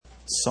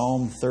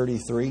Psalm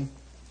 33.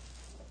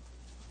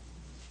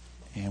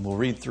 And we'll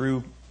read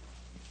through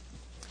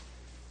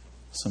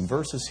some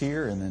verses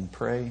here and then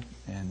pray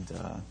and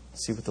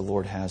see what the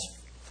Lord has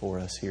for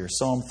us here.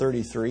 Psalm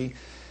 33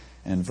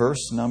 and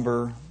verse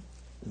number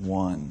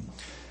 1.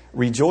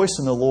 Rejoice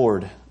in the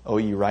Lord, O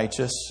ye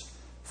righteous,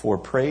 for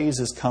praise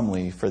is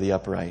comely for the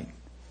upright.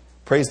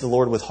 Praise the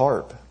Lord with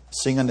harp.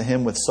 Sing unto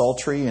him with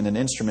psaltery and an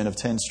instrument of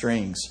 10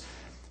 strings.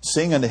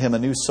 Sing unto him a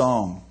new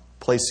song.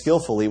 Play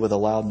skillfully with a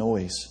loud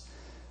noise.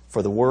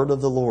 For the word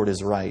of the Lord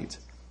is right,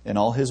 and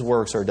all his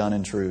works are done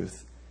in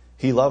truth.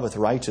 He loveth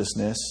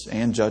righteousness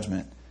and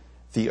judgment.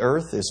 The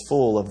earth is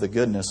full of the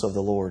goodness of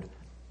the Lord.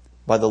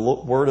 By the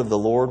word of the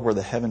Lord were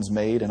the heavens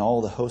made, and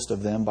all the host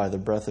of them by the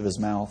breath of his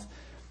mouth.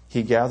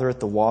 He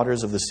gathereth the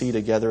waters of the sea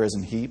together as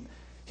an heap.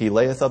 He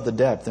layeth up the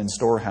depth in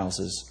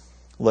storehouses.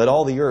 Let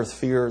all the earth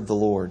fear the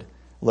Lord.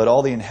 Let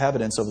all the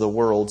inhabitants of the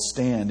world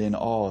stand in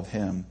awe of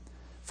him.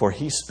 For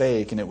he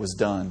spake, and it was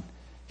done.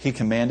 He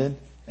commanded,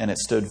 and it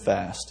stood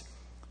fast.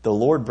 The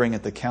Lord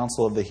bringeth the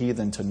counsel of the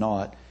heathen to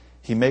naught.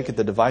 He maketh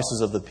the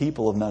devices of the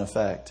people of none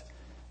effect.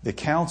 The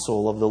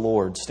counsel of the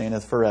Lord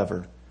standeth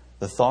forever,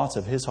 the thoughts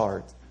of his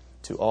heart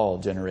to all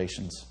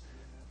generations.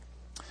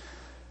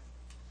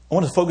 I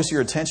want to focus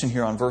your attention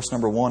here on verse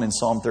number 1 in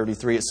Psalm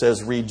 33. It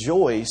says,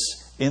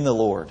 Rejoice in the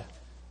Lord,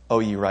 O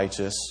ye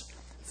righteous,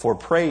 for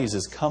praise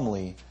is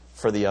comely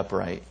for the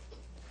upright.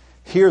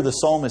 Here the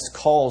psalmist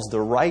calls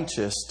the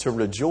righteous to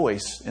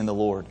rejoice in the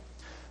Lord.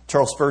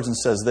 Charles Spurgeon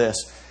says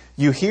this,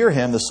 You hear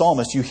him, the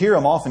psalmist, you hear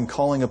him often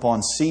calling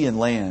upon sea and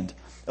land,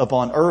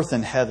 upon earth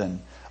and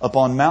heaven,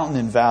 upon mountain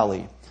and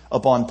valley,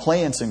 upon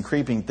plants and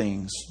creeping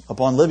things,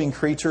 upon living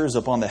creatures,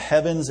 upon the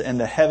heavens and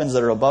the heavens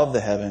that are above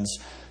the heavens,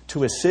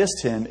 to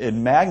assist him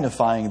in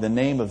magnifying the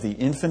name of the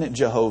infinite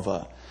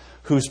Jehovah,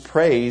 whose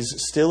praise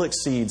still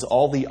exceeds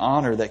all the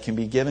honor that can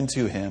be given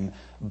to him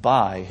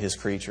by his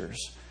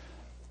creatures.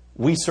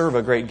 We serve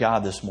a great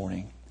God this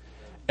morning.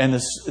 And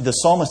the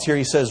psalmist here,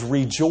 he says,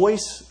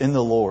 Rejoice in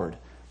the Lord,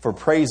 for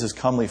praise is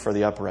comely for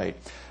the upright.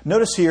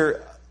 Notice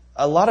here,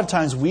 a lot of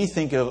times we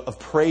think of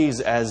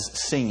praise as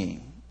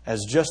singing,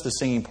 as just the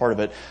singing part of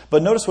it.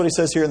 But notice what he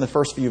says here in the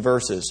first few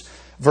verses.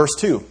 Verse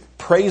 2,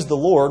 Praise the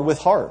Lord with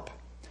harp.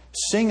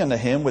 Sing unto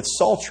him with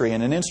psaltery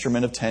and an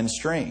instrument of 10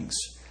 strings.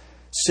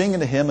 Sing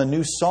unto him a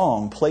new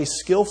song. Play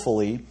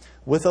skillfully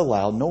with a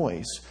loud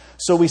noise.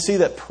 So we see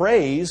that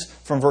praise,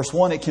 from verse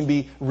 1, it can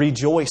be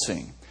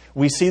rejoicing.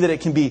 We see that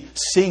it can be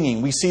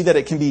singing. We see that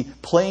it can be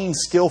playing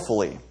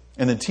skillfully.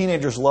 And the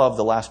teenagers love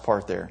the last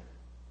part there,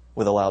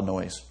 with a loud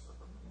noise.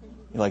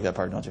 You like that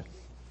part, don't you?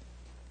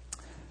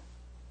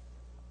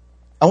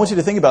 I want you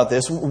to think about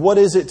this. What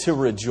is it to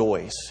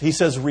rejoice? He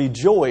says,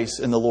 rejoice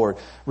in the Lord.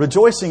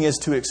 Rejoicing is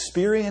to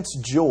experience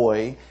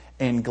joy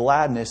and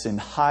gladness in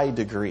high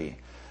degree.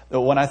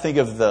 When I think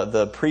of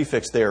the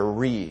prefix there,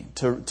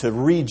 to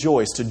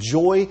rejoice, to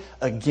joy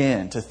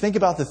again, to think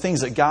about the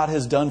things that God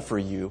has done for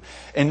you.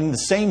 And in the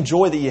same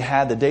joy that you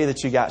had the day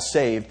that you got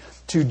saved,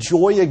 to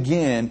joy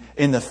again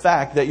in the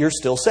fact that you're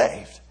still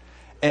saved.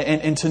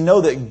 And to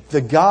know that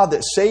the God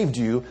that saved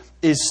you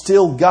is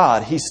still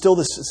God. He's still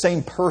the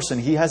same person.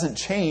 He hasn't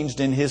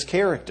changed in his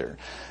character.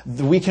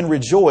 We can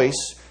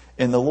rejoice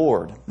in the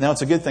Lord. Now,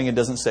 it's a good thing it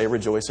doesn't say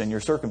rejoice in your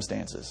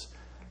circumstances.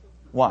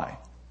 Why?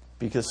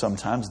 Because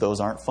sometimes those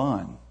aren't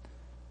fun.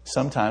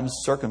 Sometimes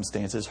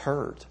circumstances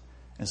hurt.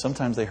 And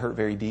sometimes they hurt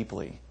very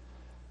deeply.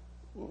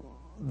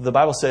 The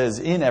Bible says,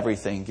 in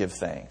everything give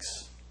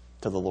thanks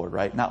to the Lord,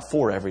 right? Not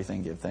for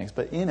everything give thanks,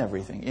 but in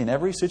everything, in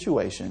every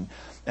situation.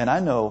 And I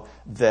know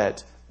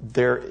that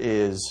there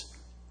is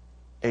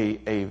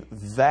a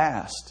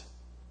vast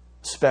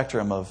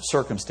spectrum of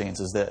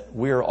circumstances that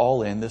we're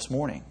all in this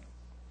morning.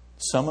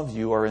 Some of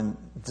you are in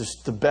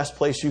just the best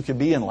place you could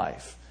be in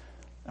life.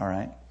 All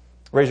right?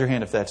 Raise your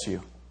hand if that's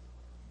you.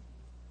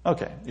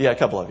 Okay. Yeah, a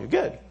couple of you.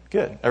 Good.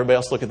 Good. Everybody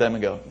else look at them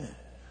and go.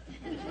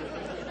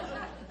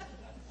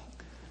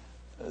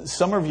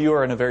 Some of you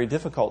are in a very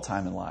difficult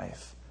time in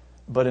life.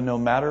 But no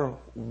matter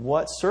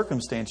what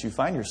circumstance you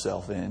find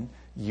yourself in,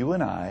 you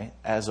and I,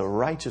 as a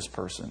righteous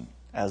person,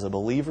 as a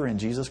believer in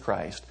Jesus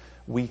Christ,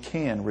 we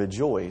can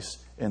rejoice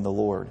in the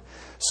Lord.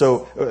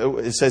 So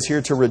it says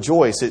here to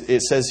rejoice.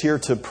 It says here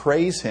to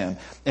praise him.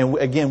 And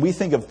again, we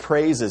think of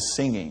praise as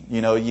singing. You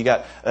know, you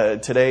got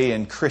today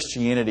in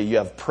Christianity, you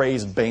have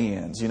praise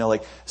bands. You know,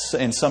 like,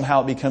 and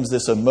somehow it becomes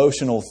this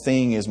emotional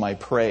thing is my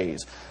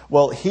praise.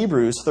 Well,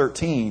 Hebrews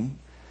 13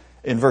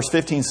 in verse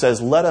 15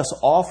 says, Let us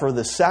offer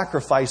the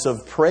sacrifice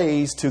of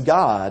praise to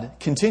God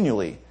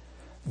continually.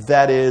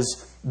 That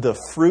is the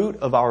fruit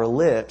of our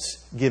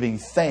lips, giving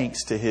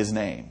thanks to his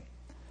name.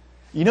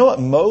 You know what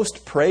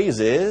most praise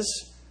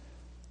is?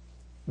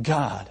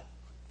 God,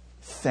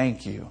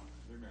 thank you.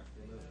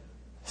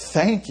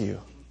 Thank you.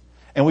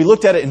 And we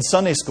looked at it in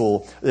Sunday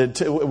school.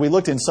 We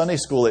looked in Sunday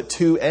school at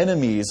two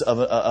enemies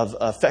of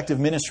effective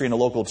ministry in a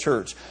local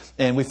church.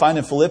 And we find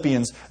in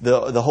Philippians,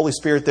 the Holy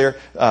Spirit there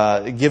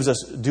gives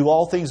us, do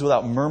all things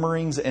without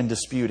murmurings and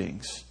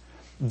disputings.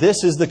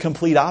 This is the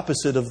complete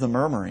opposite of the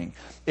murmuring.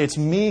 It's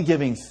me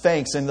giving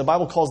thanks. And the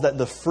Bible calls that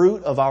the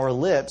fruit of our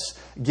lips,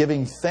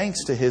 giving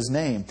thanks to His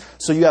name.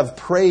 So you have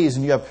praise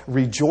and you have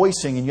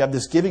rejoicing and you have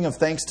this giving of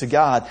thanks to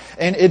God.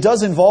 And it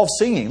does involve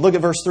singing. Look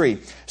at verse 3.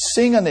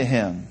 Sing unto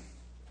Him.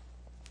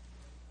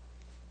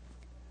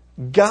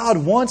 God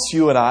wants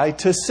you and I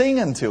to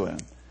sing unto Him.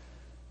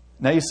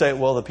 Now you say,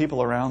 well, the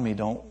people around me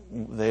don't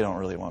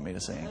really want me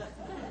to sing.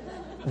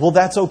 Well,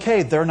 that's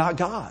okay. They're not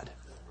God.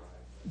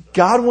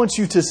 God wants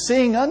you to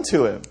sing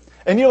unto Him.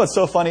 And you know what's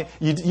so funny?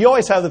 You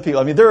always have the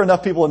people. I mean, there are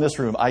enough people in this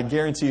room. I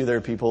guarantee you there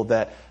are people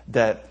that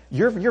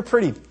you're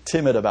pretty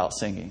timid about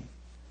singing.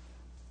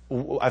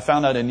 I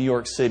found out in New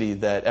York City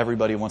that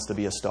everybody wants to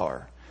be a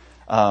star.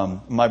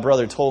 My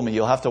brother told me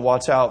you'll have to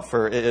watch out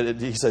for it.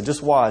 He said,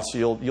 just watch.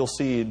 You'll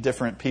see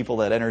different people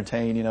that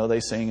entertain. You know, they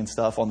sing and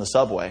stuff on the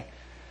subway.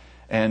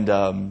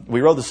 And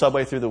we rode the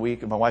subway through the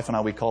week. My wife and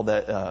I, we called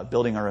that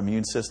building our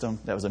immune system.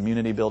 That was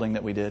immunity building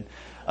that we did.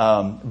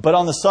 But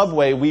on the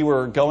subway, we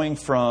were going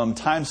from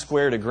Times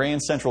Square to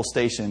Grand Central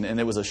Station, and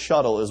it was a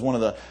shuttle. It was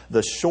one of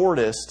the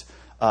shortest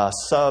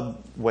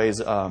subways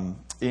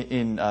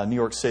in New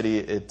York City.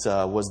 It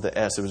was the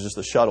S. It was just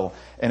a shuttle.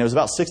 And it was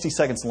about 60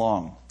 seconds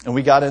long. And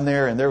we got in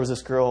there, and there was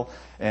this girl,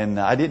 and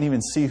I didn't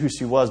even see who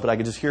she was, but I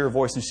could just hear her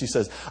voice. And she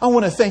says, I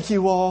want to thank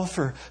you all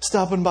for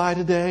stopping by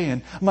today.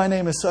 And my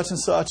name is such and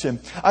such. And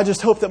I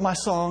just hope that my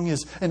song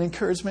is an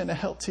encouragement and a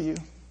help to you.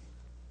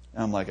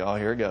 And I'm like, oh,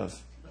 here it goes.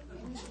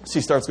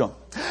 She starts going,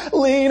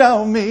 lean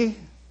on me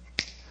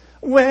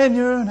when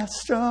you're not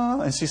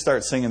strong. And she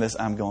starts singing this.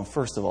 I'm going,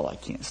 first of all, I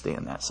can't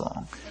stand that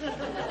song.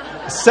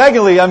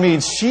 Secondly, I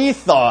mean, she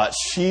thought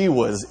she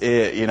was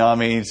it, you know, I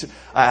mean,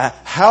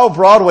 how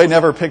Broadway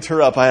never picked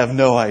her up, I have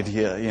no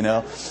idea, you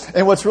know.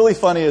 And what's really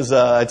funny is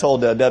I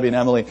told Debbie and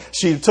Emily,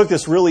 she took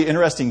this really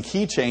interesting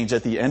key change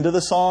at the end of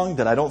the song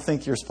that I don't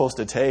think you're supposed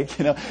to take,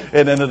 you know.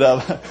 It ended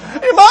up, my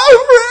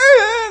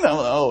friend. I'm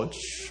like, oh,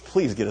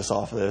 please get us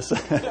off this.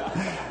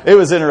 It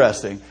was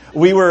interesting.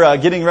 We were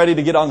getting ready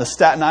to get on the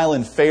Staten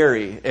Island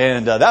ferry,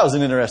 and that was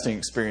an interesting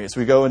experience.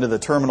 We go into the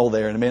terminal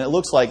there, and I mean, it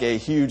looks like a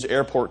huge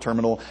airport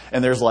terminal,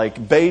 and there's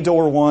like Bay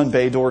Door 1,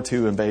 Bay Door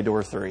 2, and Bay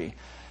Door 3.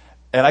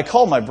 And I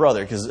called my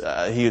brother, because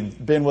he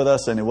had been with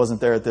us, and he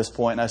wasn't there at this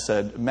point, and I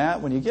said,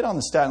 Matt, when you get on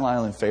the Staten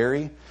Island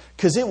ferry,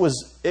 because it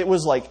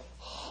was like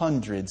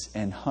hundreds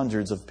and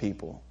hundreds of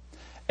people.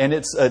 And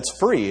it's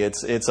free.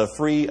 It's a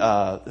free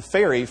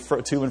ferry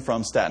to and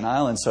from Staten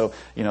Island. So,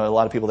 you know, a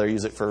lot of people there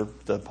use it for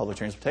the public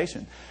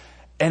transportation.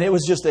 And it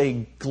was just a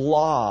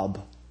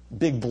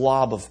big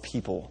blob of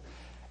people.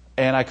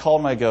 And I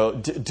called him, I go,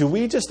 do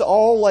we just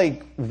all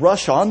like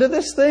rush onto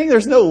this thing?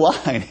 There's no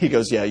line. He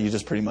goes, yeah, you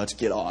just pretty much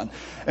get on.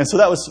 And so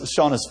that was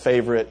Shauna's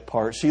favorite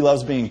part. She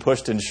loves being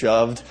pushed and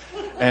shoved.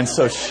 And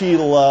so she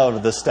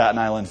loved the Staten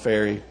Island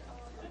ferry.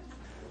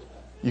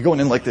 You're going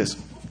in like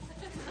this.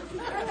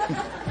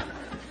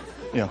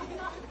 You know,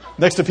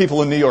 next to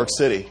people in New York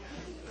City.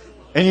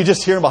 And you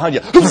just hear them behind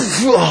you.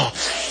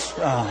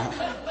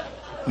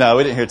 No,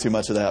 we didn't hear too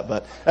much of that.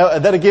 But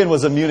that, again,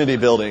 was immunity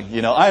building.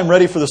 You know, I am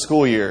ready for the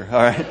school year. All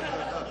right.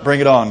 Bring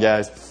it on,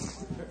 guys.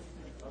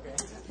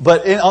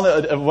 But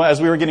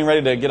as we were getting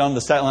ready to get on the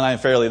Staten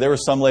Island ferry, there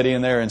was some lady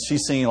in there, and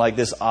she's singing like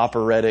this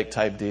operatic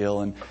type deal.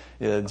 And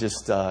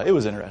it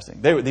was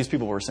interesting. These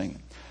people were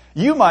singing.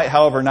 You might,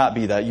 however, not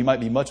be that. You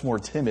might be much more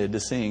timid to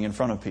sing in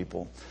front of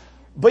people.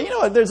 But, you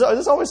know, there's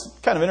always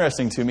kind of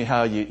interesting to me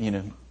how you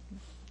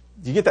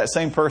get that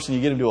same person, you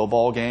get them to a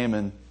ball game,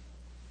 and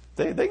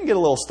they can get a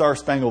little Star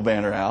Spangled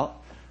Banner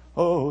out.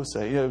 Oh,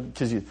 say, you know,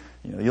 because you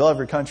love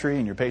your country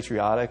and you're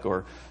patriotic.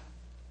 Or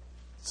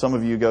some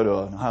of you go to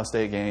an Ohio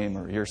State game,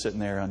 or you're sitting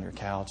there on your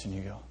couch and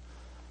you go,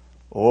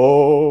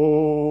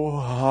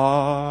 Ohio,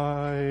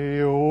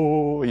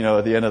 you know,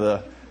 at the end of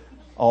the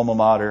alma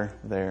mater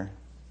there,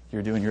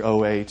 you're doing your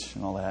OH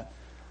and all that.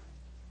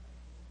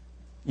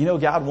 You know,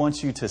 God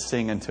wants you to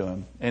sing unto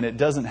Him, and it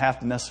doesn't have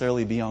to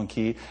necessarily be on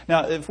key.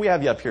 Now, if we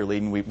have you up here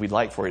leading, we'd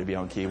like for you to be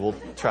on key. We'll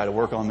try to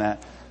work on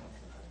that.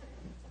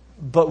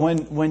 But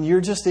when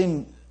you're just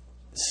in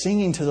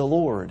singing to the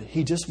Lord,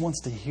 He just wants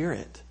to hear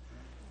it.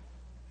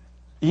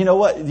 You know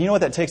what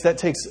that takes? That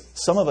takes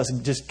some of us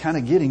just kind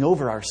of getting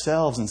over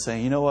ourselves and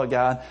saying, you know what,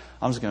 God,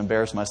 I'm just going to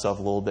embarrass myself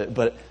a little bit,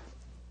 but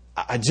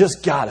I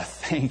just got to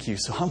thank You,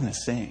 so I'm going to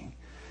sing.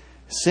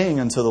 Sing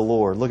unto the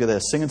Lord. Look at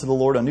this. Sing unto the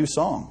Lord a new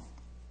song.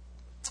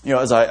 You know,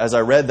 as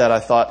I read that, I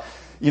thought,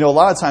 you know, a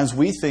lot of times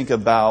we think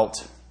about,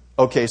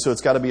 okay, so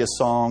it's got to be a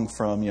song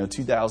from,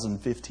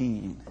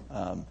 2015.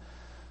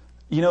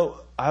 You know,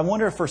 I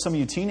wonder if for some of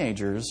you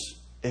teenagers,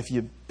 if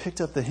you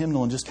picked up the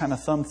hymnal and just kind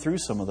of thumbed through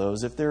some of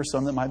those, if there are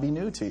some that might be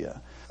new to you.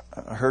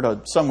 I heard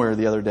somewhere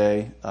the other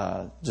day,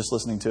 just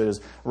listening to it, is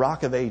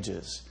Rock of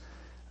Ages.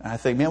 And I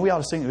think, man, we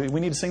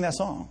need to sing that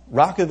song.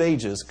 Rock of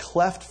Ages,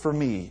 cleft for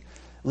me,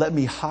 let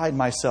me hide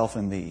myself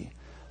in Thee.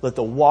 Let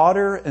the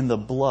water and the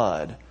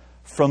blood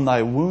from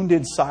Thy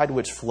wounded side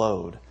which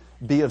flowed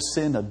be of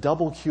sin a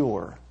double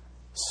cure,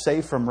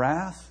 save from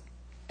wrath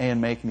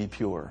and make me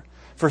pure.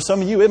 For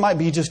some of you, it might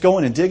be just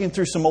going and digging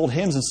through some old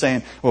hymns and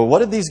saying, well, what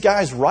did these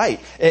guys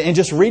write? And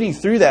just reading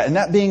through that and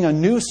that being a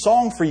new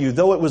song for you,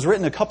 though it was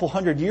written a couple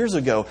hundred years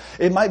ago.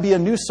 It might be a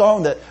new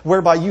song that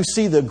whereby you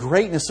see the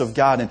greatness of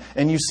God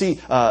and you see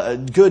a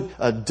good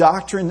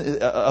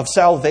doctrine of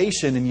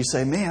salvation and you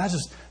say, man,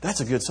 that's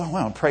a good song.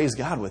 Wow, praise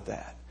God with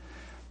that.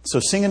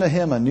 So singing to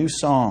Him a new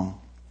song.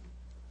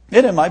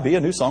 And it might be a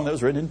new song that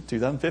was written in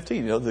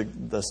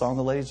 2015. The song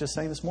the ladies just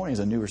sang this morning is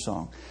a newer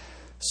song.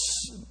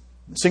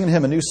 Singing to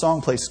Him a new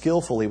song, play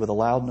skillfully with a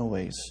loud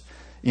noise.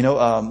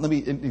 Let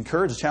me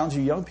encourage, challenge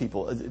you young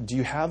people. Do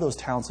you have those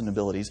talents and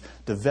abilities?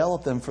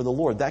 Develop them for the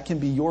Lord. That can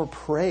be your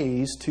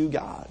praise to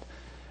God.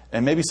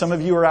 And maybe some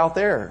of you are out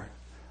there.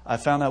 I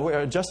found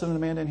out, Justin and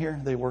Amanda in here?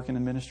 Are they working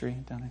in ministry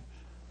down there?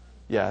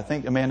 Yeah, I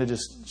think Amanda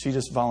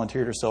just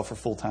volunteered herself for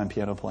full-time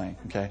piano playing,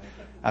 okay,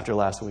 after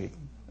last week.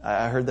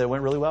 I heard that it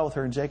went really well with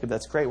her and Jacob.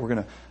 That's great. We're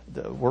going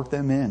to work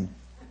them in.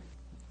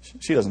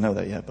 She doesn't know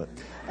that yet, but...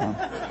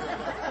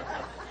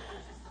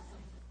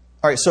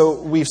 All right,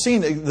 so we've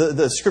seen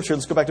the scripture.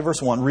 Let's go back to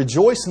verse 1.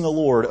 Rejoice in the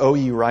Lord, O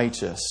ye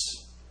righteous,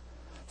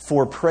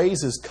 for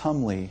praise is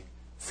comely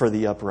for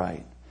the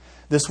upright.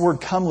 This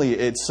word comely,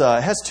 it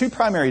has two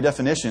primary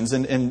definitions,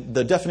 and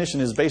the definition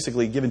is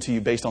basically given to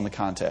you based on the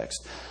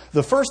context.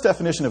 The first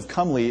definition of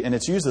comely, and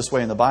it's used this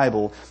way in the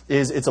Bible,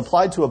 is it's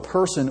applied to a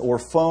person or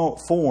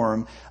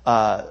form,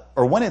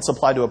 or when it's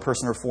applied to a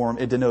person or form,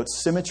 it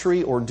denotes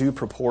symmetry or due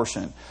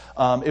proportion.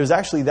 It was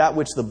actually that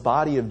which the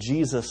body of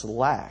Jesus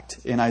lacked.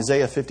 In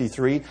Isaiah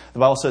 53, the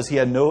Bible says He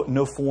had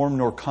no form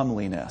nor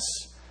comeliness.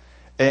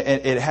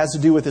 And it has to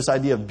do with this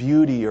idea of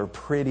beauty or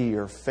pretty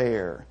or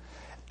fair.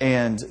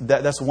 And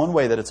that's one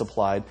way that it's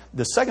applied.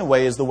 The second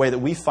way is the way that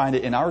we find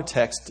it in our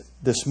text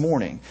this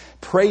morning.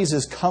 Praise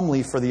is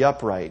comely for the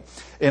upright.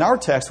 In our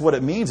text, what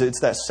it means, it's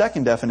that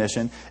second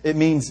definition. It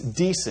means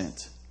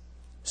decent,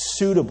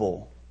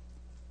 suitable,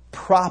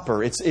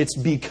 proper. It's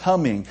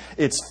becoming,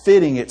 it's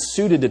fitting, it's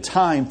suited to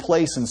time,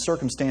 place, and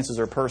circumstances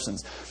or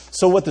persons.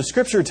 So what the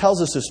Scripture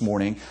tells us this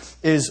morning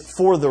is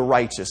for the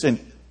righteous. And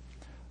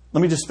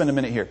let me just spend a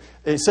minute here.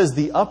 It says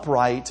the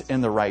upright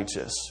and the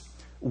righteous.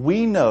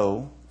 We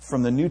know...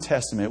 From the New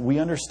Testament, we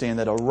understand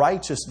that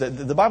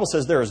the Bible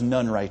says there is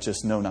none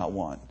righteous, no, not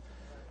one.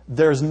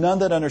 There is none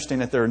that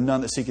understand that there are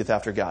none that seeketh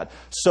after God.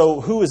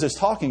 So who is this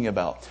talking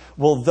about?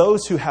 Well,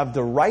 those who have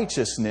the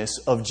righteousness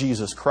of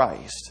Jesus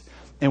Christ.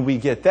 And we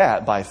get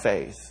that by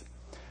faith.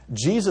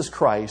 Jesus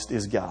Christ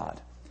is God.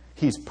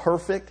 He's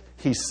perfect.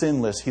 He's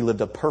sinless. He lived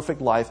a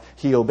perfect life.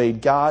 He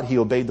obeyed God. He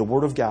obeyed the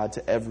Word of God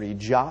to every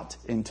jot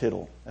and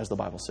tittle, as the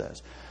Bible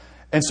says.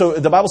 And so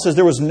the Bible says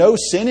there was no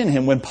sin in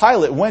Him. When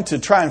Pilate went to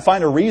try and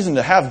find a reason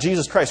to have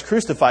Jesus Christ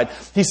crucified,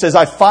 he says,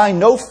 I find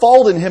no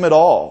fault in Him at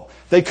all.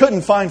 They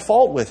couldn't find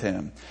fault with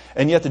Him.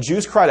 And yet the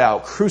Jews cried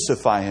out,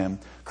 crucify Him,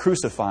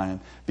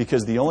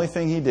 because the only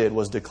thing He did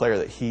was declare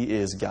that He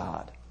is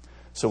God.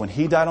 So when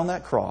He died on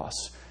that cross,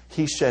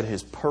 He shed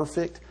His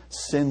perfect,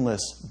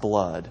 sinless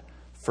blood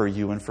for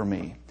you and for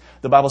me.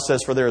 The Bible says,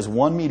 for there is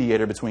one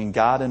mediator between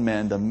God and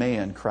men, the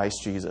man,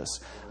 Christ Jesus.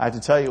 I have to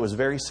tell you, it was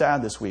very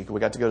sad this week. We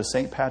got to go to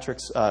St.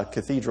 Patrick's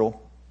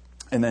Cathedral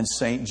and then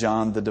St.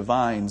 John the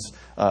Divine's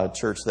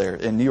church there.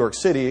 In New York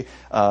City,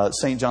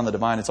 St. John the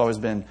Divine, it's always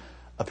been,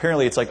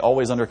 apparently it's like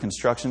always under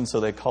construction, so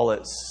they call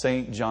it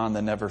St. John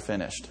the Never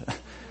Finished.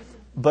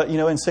 But,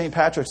 in St.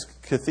 Patrick's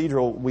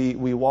Cathedral,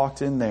 we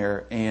walked in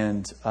there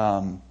and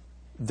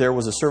there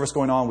was a service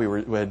going on.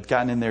 We had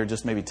gotten in there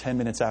just maybe 10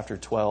 minutes after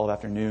 12,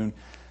 afternoon.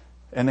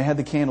 And they had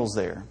the candles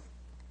there.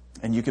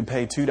 And you could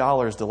pay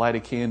 $2 to light a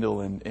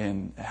candle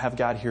and have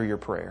God hear your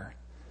prayer.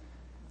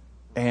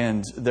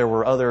 And there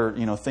were other,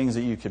 things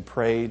that you could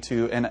pray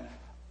to. And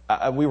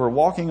we were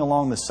walking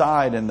along the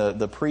side and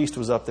the priest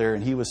was up there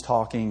and he was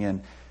talking.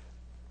 And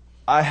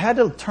I had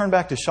to turn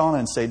back to Shauna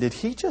and say, did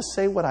he just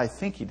say what I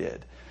think he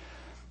did?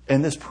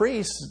 And this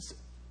priest,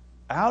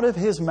 out of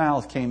his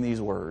mouth came these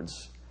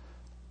words.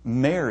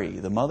 Mary,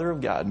 the Mother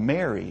of God,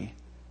 Mary,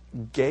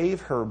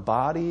 gave her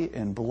body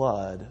and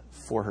blood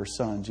for her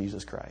Son,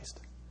 Jesus Christ.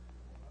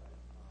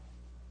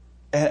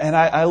 And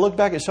I looked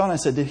back at Sean and I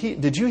said,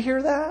 did you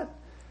hear that?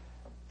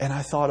 And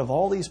I thought of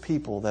all these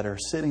people that are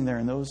sitting there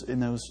in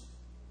those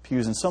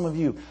pews. And some of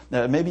you,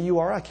 maybe you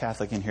are a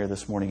Catholic in here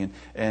this morning.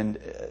 And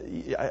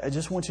I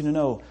just want you to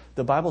know,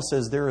 the Bible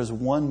says there is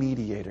one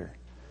mediator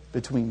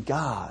between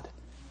God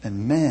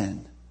and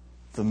men,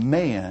 the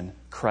man,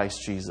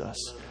 Christ Jesus.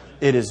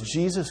 It is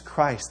Jesus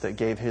Christ that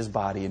gave His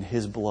body and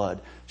His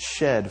blood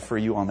shed for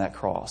you on that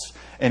cross.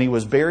 And He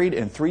was buried,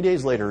 and 3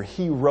 days later,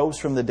 He rose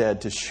from the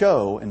dead to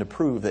show and to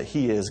prove that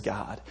He is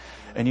God.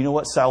 And you know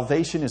what?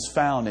 Salvation is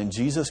found in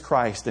Jesus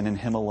Christ and in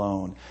Him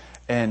alone.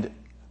 And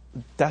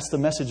that's the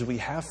message we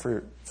have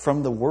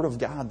from the Word of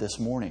God this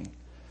morning.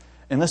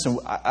 And listen,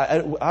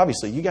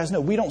 obviously, you guys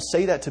know, we don't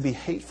say that to be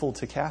hateful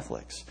to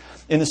Catholics.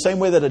 In the same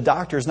way that a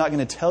doctor is not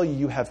going to tell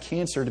you have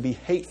cancer to be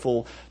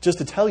hateful just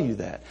to tell you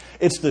that.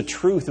 It's the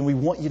truth, and we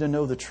want you to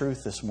know the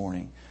truth this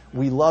morning.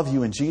 We love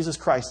you, and Jesus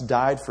Christ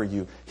died for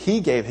you. He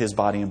gave His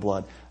body and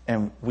blood,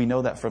 and we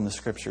know that from the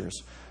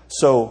Scriptures.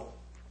 So,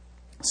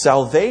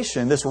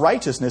 Salvation, this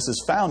righteousness,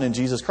 is found in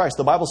Jesus Christ.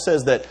 The Bible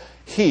says that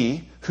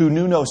He who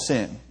knew no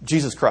sin,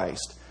 Jesus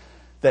Christ,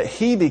 that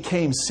He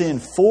became sin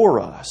for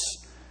us,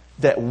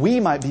 that we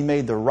might be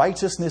made the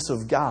righteousness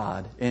of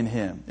God in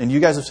Him. And you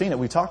guys have seen it.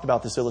 We talked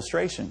about this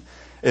illustration.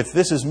 If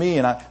this is me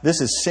and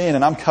this is sin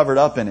and I'm covered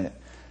up in it,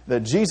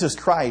 that Jesus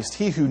Christ,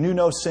 He who knew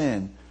no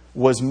sin,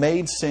 was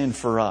made sin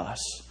for us,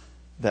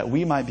 that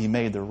we might be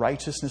made the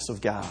righteousness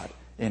of God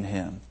in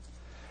Him.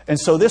 And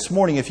so this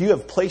morning, if you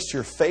have placed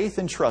your faith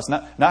and trust,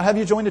 not have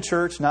you joined a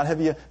church, not have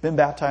you been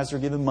baptized or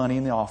given money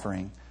in the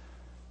offering,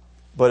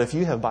 but if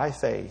you have by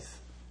faith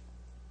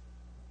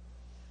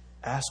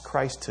asked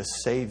Christ to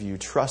save you,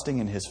 trusting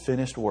in His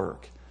finished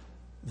work,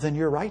 then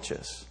you're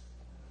righteous.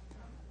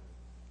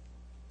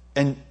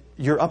 And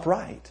you're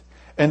upright.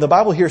 And the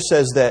Bible here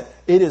says that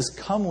it is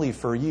comely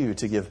for you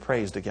to give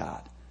praise to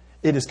God.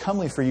 It is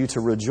comely for you to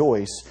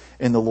rejoice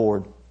in the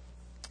Lord.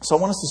 So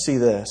I want us to see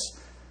this.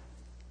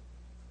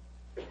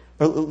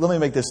 Let me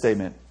make this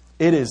statement.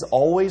 It is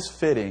always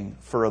fitting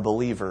for a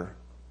believer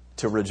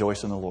to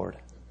rejoice in the Lord.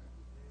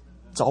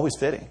 It's always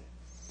fitting.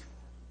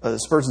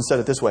 Spurgeon said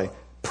it this way: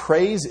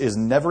 praise is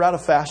never out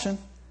of fashion,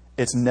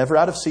 it's never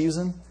out of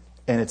season,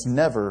 and it's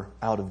never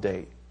out of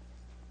date.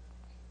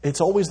 It's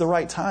always the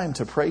right time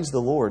to praise the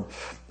Lord.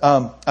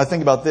 I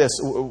think about this.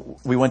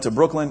 We went to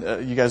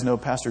Brooklyn. You guys know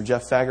Pastor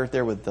Jeff Faggart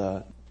there with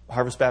the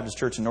Harvest Baptist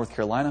Church in North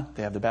Carolina.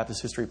 They have the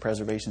Baptist History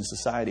Preservation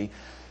Society.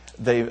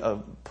 They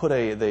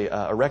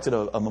erected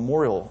a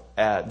memorial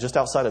just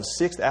outside of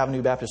 6th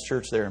Avenue Baptist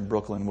Church there in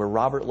Brooklyn, where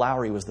Robert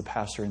Lowry was the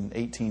pastor in the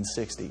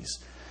 1860s.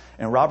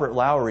 And Robert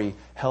Lowry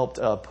helped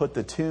put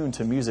the tune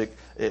to music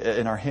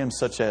in our hymns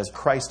such as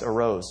Christ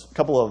Arose. A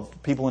couple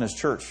of people in his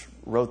church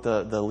wrote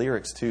the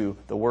lyrics to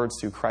the words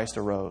to Christ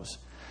Arose.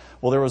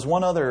 Well, there was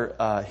one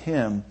other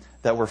hymn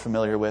that we're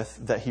familiar with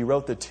that he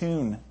wrote the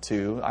tune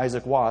to.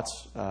 Isaac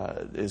Watts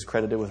is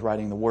credited with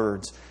writing the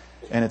words.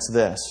 And it's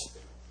this: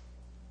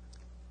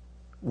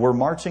 we're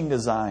marching to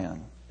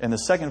Zion. And the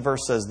second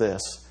verse says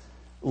this: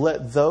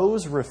 let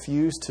those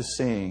refuse to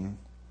sing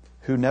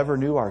who never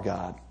knew our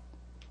God,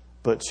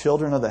 but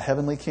children of the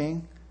heavenly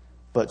King,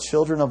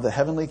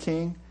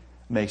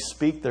 may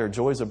speak their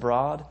joys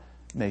abroad,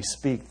 may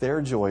speak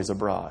their joys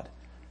abroad.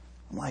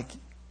 I'm like,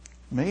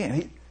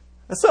 man,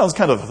 that sounds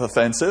kind of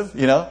offensive,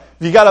 you know?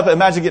 If you got up,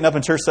 imagine getting up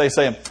in church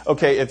saying,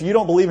 okay, if you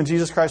don't believe in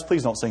Jesus Christ,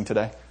 please don't sing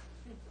today.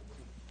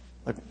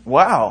 Like,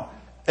 wow.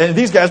 And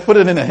these guys put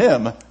it in a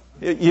hymn.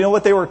 You know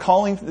what they were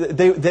calling?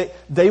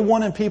 They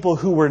wanted people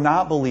who were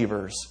not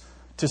believers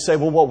to say,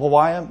 well,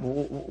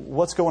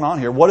 what's going on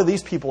here? What do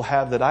these people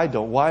have that I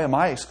don't? Why am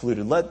I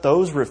excluded? Let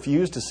those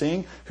refuse to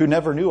sing who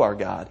never knew our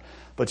God.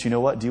 But you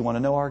know what? Do you want to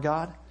know our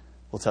God?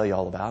 We'll tell you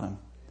all about Him.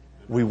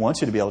 We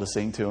want you to be able to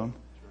sing to Him.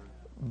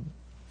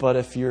 But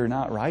if you're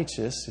not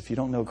righteous, if you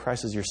don't know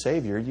Christ as your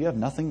Savior, you have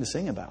nothing to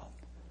sing about.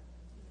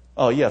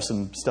 Oh, you have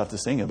some stuff to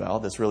sing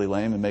about that's really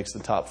lame and makes the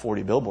top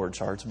 40 Billboard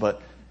charts,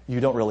 but you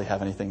don't really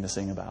have anything to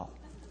sing about.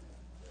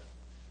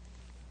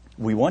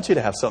 We want you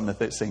to have something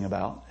to sing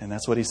about, and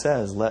that's what he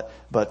says.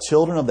 But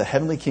children of the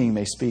heavenly King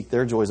may speak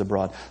their joys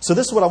abroad. So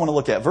this is what I want to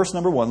look at. Verse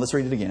number 1, let's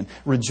read it again.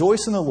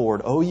 Rejoice in the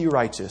Lord, O ye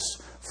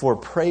righteous, for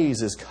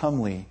praise is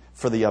comely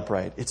for the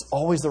upright. It's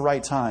always the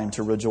right time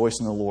to rejoice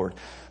in the Lord.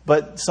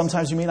 But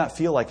sometimes you may not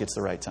feel like it's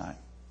the right time.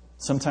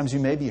 Sometimes you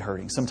may be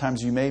hurting.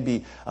 Sometimes you may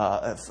be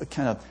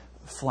kind of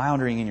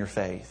floundering in your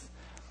faith.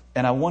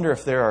 And I wonder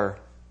if there are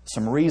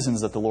some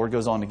reasons that the Lord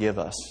goes on to give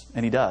us.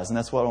 And He does. And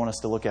that's what I want us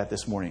to look at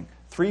this morning.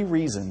 3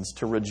 reasons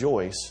to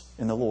rejoice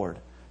in the Lord.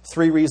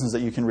 3 reasons that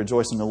you can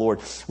rejoice in the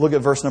Lord. Look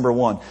at verse number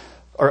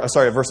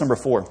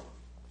 4.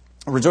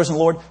 Rejoice in the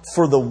Lord,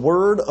 for the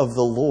word of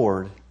the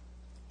Lord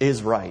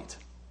is right.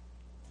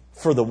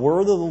 For the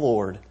word of the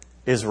Lord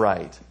is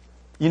right.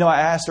 You know,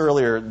 I asked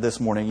earlier this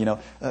morning,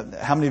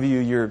 how many of you,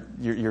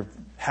 you're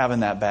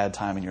having that bad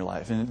time in your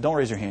life? And don't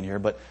raise your hand here,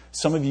 but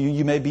some of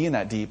you may be in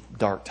that deep,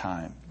 dark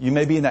time. You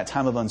may be in that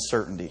time of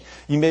uncertainty.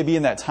 You may be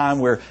in that time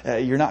where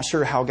you're not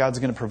sure how God's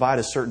going to provide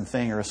a certain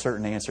thing or a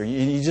certain answer.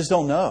 You just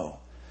don't know.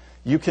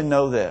 You can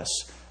know this.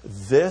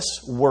 This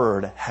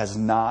word has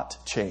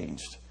not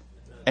changed.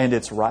 And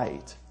it's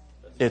right.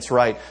 It's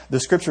right. The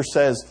scripture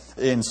says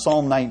in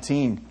Psalm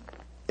 19,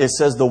 it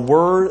says,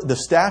 the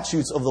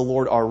statutes of the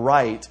Lord are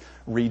right,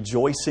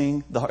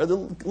 rejoicing the heart.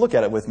 Look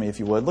at it with me, if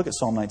you would. Look at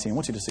Psalm 19. I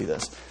want you to see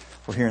this.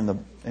 We're here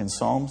in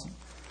Psalms.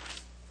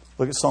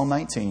 Look at Psalm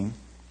 19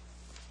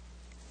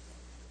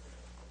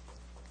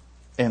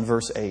 and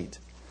verse 8.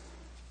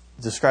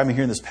 Describing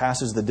here in this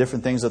passage the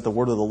different things that the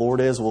word of the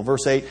Lord is. Well,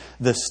 verse 8,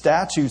 the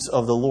statutes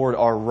of the Lord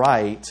are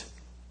right.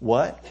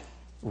 What?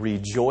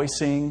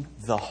 Rejoicing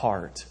the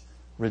heart.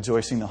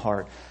 Rejoicing the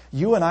heart.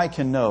 You and I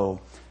can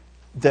know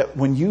that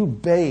when you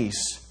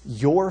base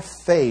your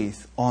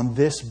faith on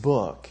this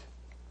book,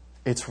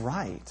 it's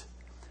right.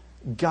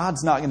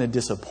 God's not going to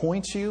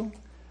disappoint you.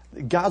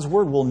 God's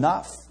word will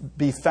not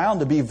be found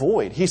to be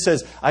void. He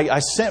says, I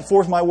sent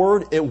forth my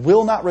word. It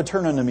will not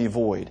return unto me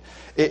void.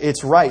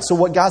 It's right. So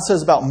what God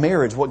says about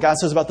marriage, what God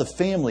says about the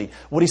family,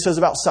 what He says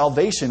about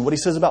salvation, what He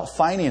says about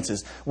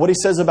finances, what He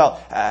says about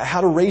how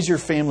to raise your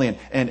family,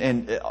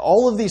 and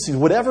all of these things,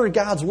 whatever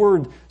God's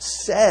word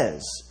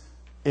says,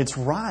 it's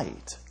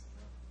right.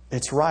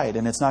 It's right,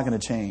 and it's not going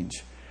to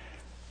change.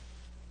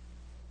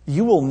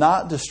 You will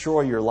not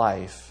destroy your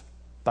life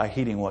by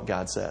heeding what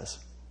God says.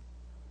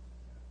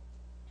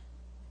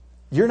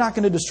 You're not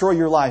going to destroy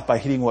your life by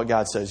heeding what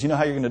God says. You know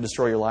how you're going to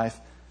destroy your life?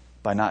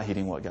 By not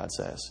heeding what God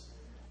says.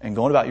 And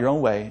going about your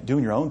own way,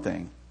 doing your own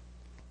thing.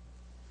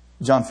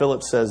 John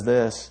Phillips says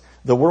this,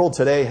 the world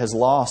today has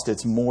lost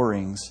its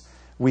moorings.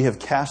 We have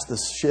cast the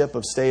ship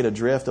of state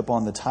adrift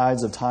upon the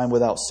tides of time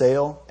without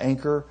sail,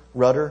 anchor,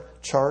 rudder,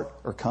 chart,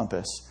 or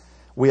compass.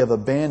 We have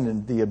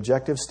abandoned the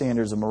objective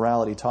standards of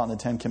morality taught in the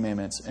Ten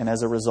Commandments, and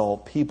as a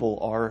result, people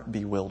are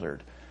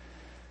bewildered.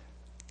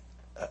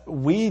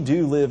 We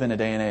do live in a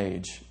day and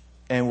age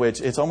in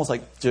which it's almost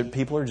like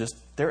people are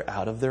they're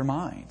out of their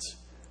minds.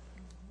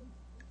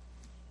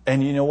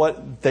 And you know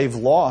what? They've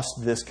lost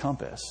this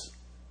compass.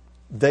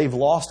 They've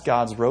lost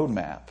God's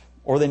roadmap,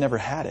 or they never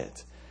had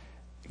it.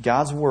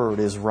 God's word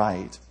is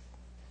right.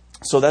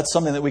 So that's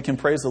something that we can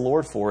praise the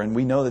Lord for. And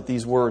we know that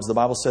these words, the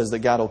Bible says that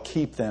God will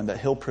keep them, that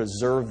He'll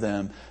preserve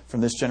them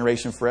from this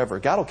generation forever.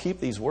 God will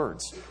keep these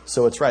words.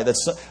 So it's right.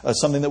 That's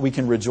something that we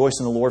can rejoice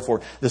in the Lord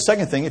for. The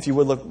second thing, if you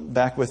would look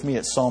back with me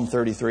at Psalm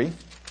 33.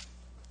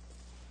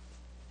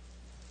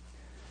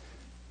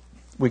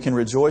 We can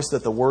rejoice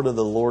that the word of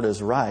the Lord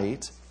is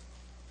right.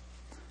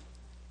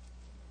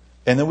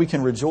 And then we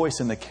can rejoice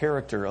in the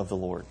character of the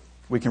Lord.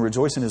 We can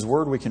rejoice in His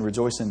word. We can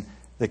rejoice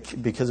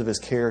because of His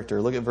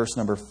character. Look at verse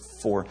number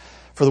 4.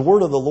 For the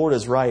word of the Lord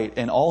is right,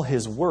 and all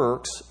His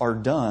works are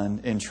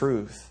done in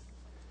truth.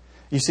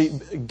 You see,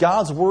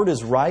 God's word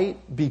is right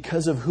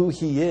because of who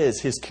He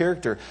is, His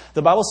character.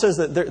 The Bible says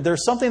that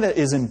there's something that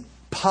is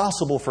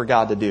impossible for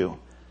God to do.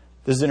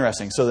 This is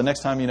interesting. So the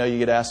next time you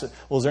get asked,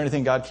 well, is there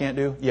anything God can't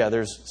do? Yeah,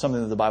 there's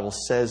something that the Bible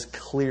says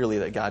clearly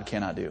that God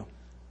cannot do.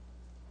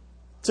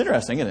 It's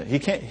interesting, isn't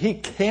it? He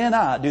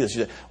cannot do this.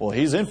 You say, well,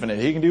 He's infinite.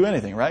 He can do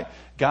anything, right?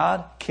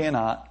 God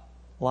cannot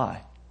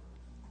lie.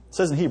 It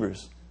says in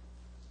Hebrews,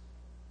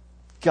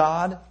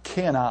 God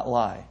cannot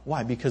lie.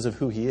 Why? Because of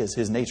who He is,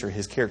 His nature,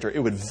 His character. It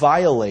would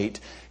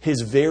violate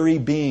His very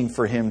being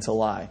for Him to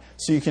lie.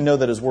 So you can know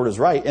that His word is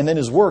right. And then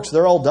His works,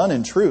 they're all done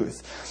in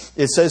truth.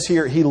 It says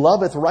here, He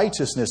loveth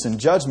righteousness and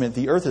judgment.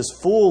 The earth is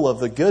full of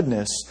the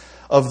goodness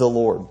of the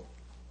Lord.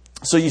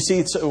 So you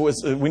see,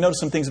 we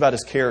notice some things about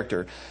His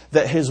character.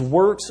 That His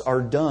works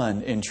are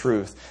done in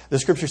truth. The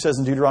Scripture says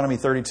in Deuteronomy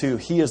 32,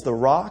 He is the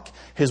rock.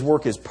 His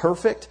work is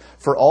perfect.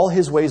 For all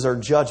His ways are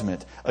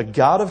judgment. A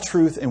God of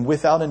truth and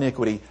without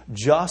iniquity.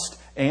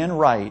 Just and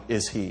right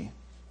is He.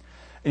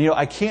 And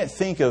I can't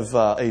think of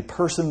a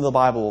person in the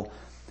Bible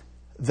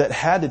that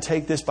had to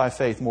take this by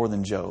faith more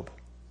than Job.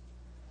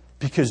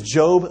 Because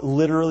Job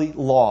literally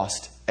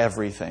lost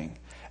everything.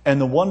 And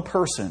the one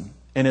person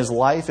in his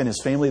life and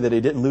his family that he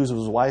didn't lose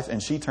was his wife,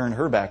 and she turned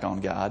her back on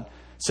God,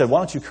 said, why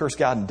don't you curse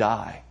God and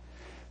die?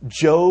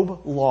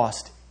 Job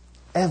lost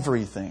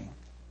everything.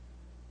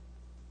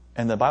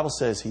 And the Bible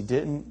says he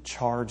didn't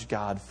charge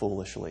God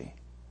foolishly.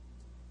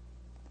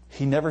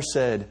 He never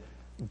said,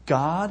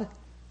 God,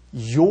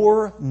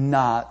 you're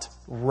not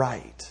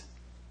right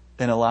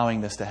in allowing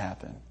this to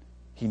happen.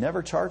 He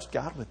never charged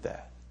God with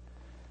that.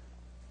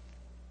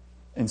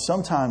 And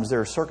sometimes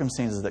there are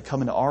circumstances that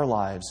come into our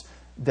lives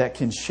that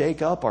can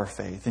shake up our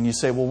faith. And you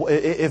say, well,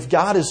 if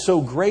God is so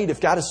great,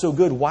 if God is so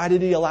good, why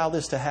did He allow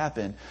this to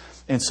happen?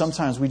 And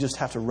sometimes we just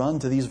have to run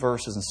to these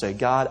verses and say,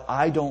 God,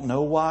 I don't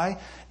know why.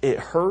 It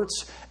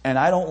hurts and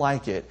I don't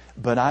like it.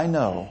 But I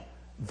know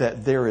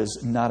that there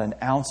is not an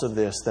ounce of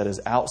this that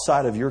is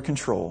outside of your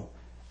control.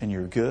 And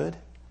you're good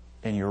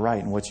and you're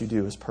right. And what you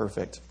do is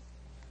perfect.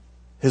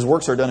 His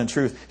works are done in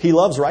truth. He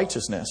loves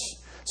righteousness.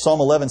 Psalm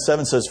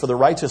 11:7 says, for the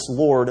righteous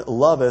Lord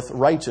loveth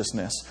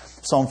righteousness.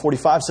 Psalm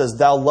 45 says,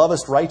 thou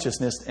lovest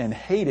righteousness and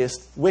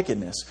hatest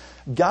wickedness.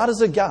 God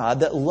is a God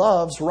that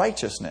loves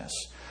righteousness.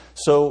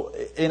 So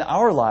in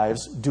our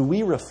lives, do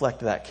we reflect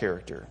that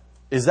character?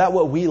 Is that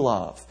what we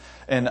love?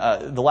 And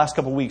the last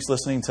couple of weeks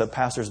listening to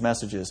pastors'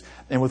 messages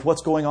and with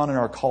what's going on in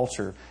our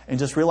culture and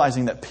just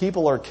realizing that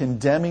people are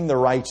condemning the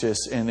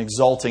righteous and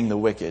exalting the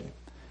wicked.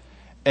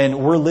 And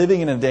we're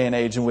living in a day and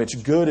age in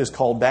which good is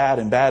called bad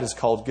and bad is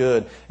called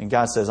good. And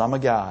God says, I'm a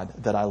God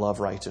that I love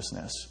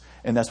righteousness.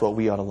 And that's what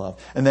we ought to love.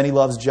 And then He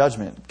loves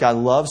judgment. God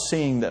loves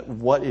seeing that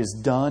what is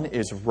done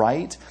is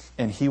right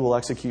and He will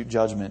execute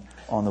judgment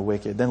on the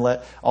wicked. Then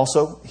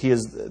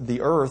the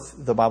earth,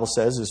 the Bible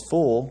says, is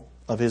full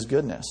of His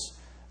goodness.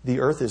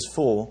 The earth is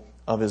full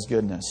of His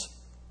goodness.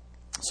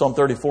 Psalm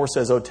 34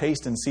 says, oh,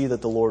 taste and see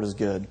that the Lord is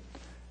good.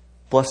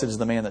 Blessed is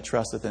the man that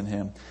trusteth in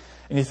Him.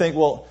 And you think,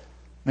 well,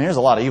 man, there's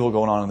a lot of evil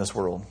going on in this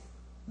world.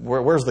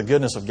 Where's the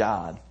goodness of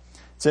God?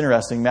 It's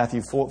interesting.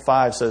 Matthew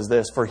 5 says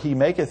this, for He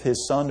maketh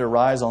His sun to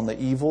rise on the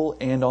evil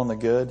and on the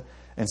good,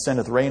 and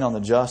sendeth rain on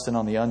the just and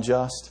on the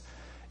unjust.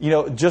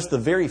 Just the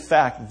very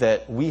fact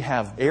that we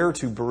have air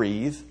to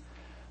breathe,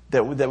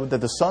 that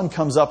the sun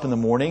comes up in the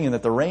morning and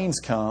that the rains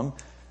come,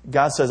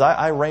 God says,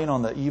 I rain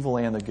on the evil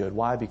and the good.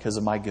 Why? Because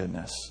of my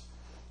goodness.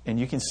 And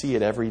you can see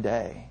it every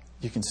day.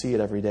 You can see it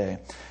every day.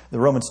 The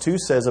Romans 2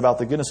 says about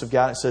the goodness of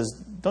God, it says,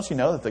 don't you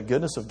know that the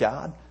goodness of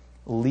God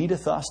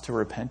leadeth us to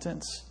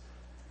repentance?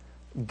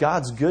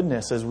 God's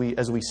goodness, as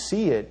we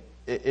see it,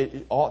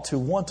 it ought to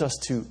want us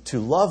to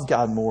love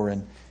God more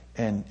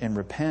and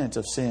repent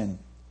of sin.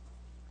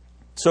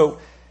 So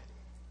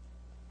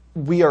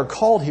we are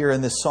called here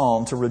in this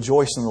psalm to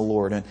rejoice in the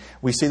Lord. And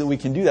we see that we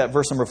can do that,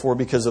 verse number 4,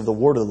 because of the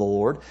word of the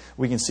Lord.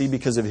 We can see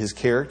because of His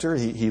character.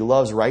 He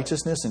loves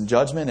righteousness and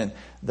judgment, and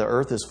the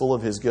earth is full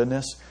of His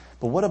goodness.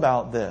 But what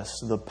about this?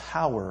 The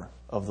power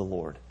of the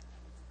Lord.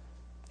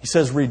 He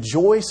says,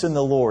 rejoice in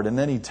the Lord. And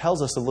then He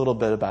tells us a little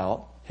bit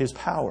about His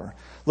power.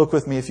 Look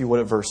with me, if you would,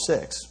 at verse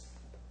 6.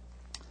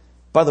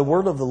 By the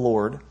word of the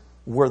Lord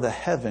were the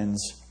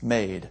heavens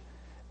made,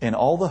 and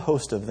all the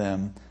host of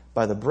them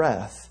by the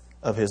breath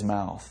of His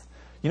mouth.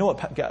 You know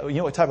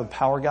what type of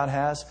power God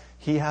has?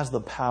 He has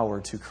the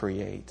power to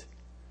create.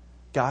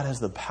 God has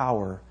the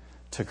power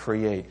to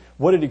create.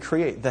 What did He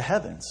create? The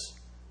heavens.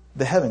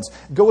 The heavens.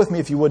 Go with me,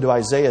 if you would, to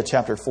Isaiah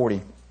chapter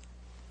 40.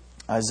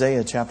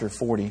 Isaiah chapter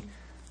 40.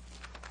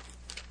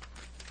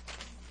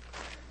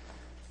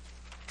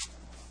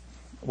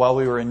 While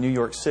we were in New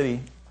York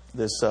City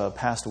this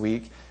past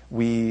week,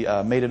 we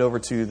made it over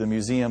to the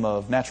Museum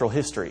of Natural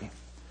History.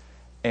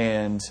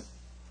 And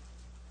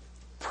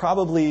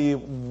probably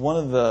one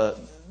of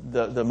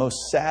the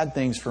most sad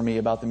things for me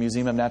about the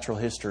Museum of Natural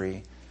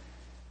History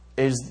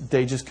is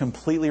they just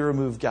completely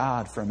removed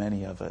God from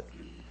any of it.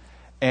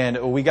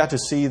 And we got to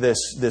see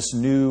this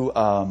new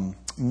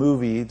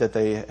movie that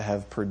they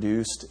have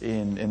produced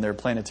in their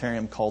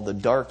planetarium called The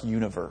Dark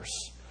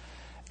Universe.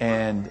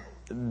 And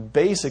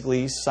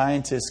basically,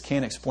 scientists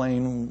can't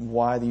explain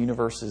why the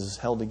universe is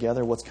held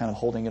together, what's kind of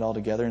holding it all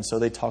together. And so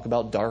they talk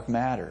about dark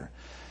matter.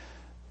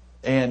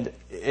 And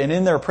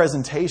in their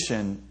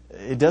presentation,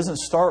 it doesn't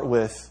start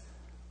with,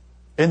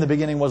 in the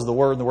beginning was the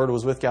Word, and the Word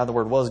was with God, the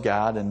Word was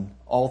God, and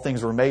all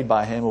things were made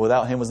by Him, and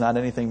without Him was not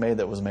anything made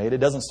that was made. It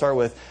doesn't start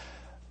with,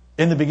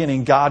 in the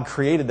beginning, God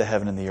created the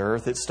heaven and the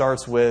earth. It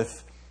starts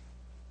with,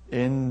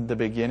 in the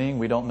beginning,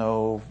 we don't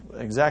know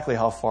exactly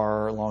how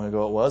far long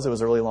ago it was. It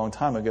was a really long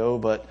time ago,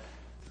 but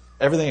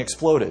everything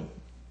exploded,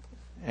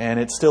 and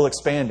it's still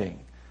expanding.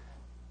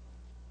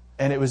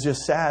 And it was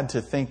just sad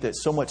to think that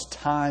so much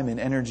time and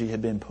energy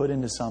had been put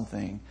into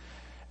something.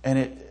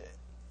 And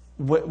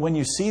when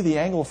you see the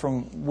angle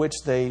from which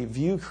they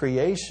view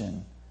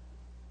creation,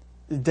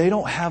 they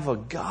don't have a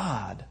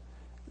God.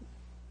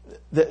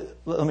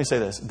 Let me say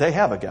this. They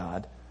have a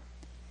God,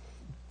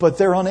 but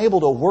they're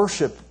unable to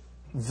worship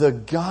the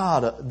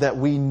God that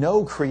we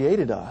know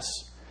created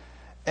us.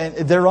 And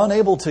they're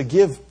unable to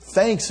give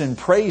thanks and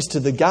praise to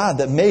the God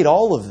that made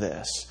all of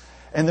this.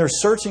 And they're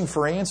searching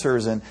for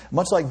answers. And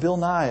much like Bill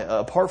Nye,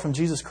 apart from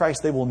Jesus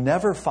Christ, they will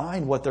never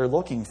find what they're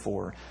looking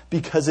for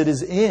because it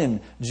is in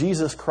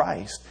Jesus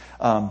Christ.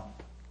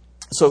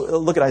 So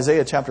look at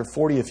Isaiah chapter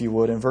 40, if you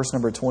would, in verse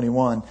number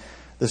 21.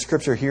 The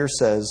scripture here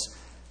says,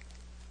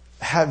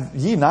 have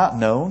ye not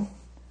known?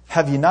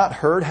 Have ye not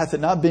heard? Hath it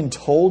not been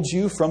told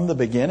you from the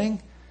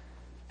beginning?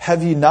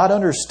 Have you not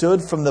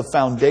understood from the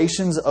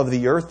foundations of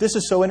the earth? This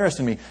is so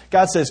interesting to me.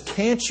 God says,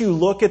 can't you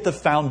look at the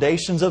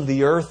foundations of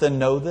the earth and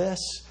know this?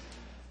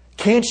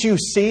 Can't you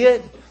see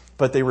it?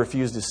 But they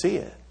refuse to see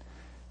it.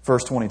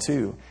 Verse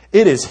 22.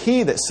 It is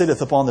He that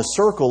sitteth upon the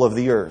circle of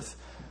the earth.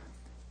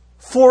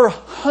 For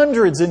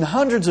hundreds and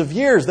hundreds of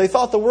years, they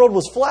thought the world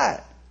was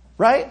flat.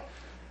 Right?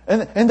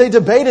 And they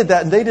debated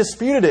that and they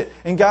disputed it.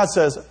 And God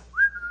says,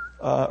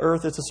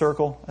 earth, it's a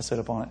circle. I sit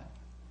upon it.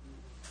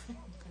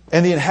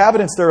 And the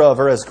inhabitants thereof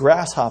are as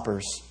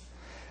grasshoppers.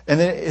 And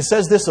then it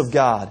says this of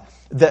God,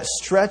 that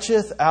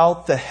stretcheth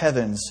out the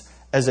heavens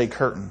as a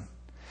curtain,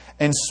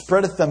 and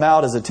spreadeth them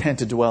out as a tent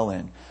to dwell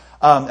in.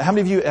 How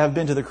many of you have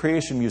been to the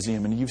Creation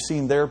Museum and you've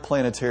seen their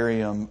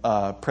planetarium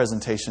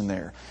presentation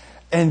there?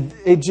 And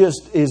it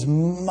just is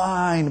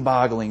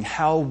mind-boggling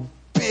how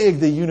big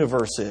the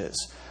universe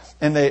is.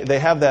 And they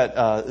have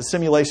that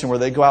simulation where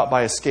they go out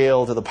by a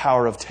scale to the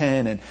power of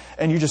 10,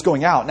 and you're just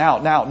going out, now.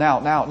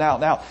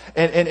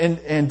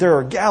 And there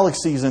are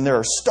galaxies, and there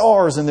are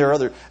stars, and there are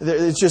other.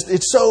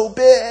 It's so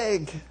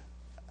big. It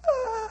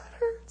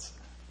hurts.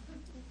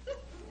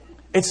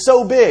 It's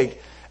so big.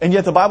 And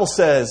yet the Bible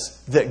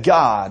says that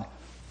God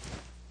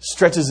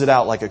stretches it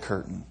out like a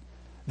curtain.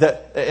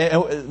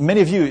 That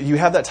many of you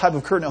have that type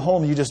of curtain at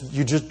home. You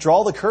just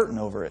draw the curtain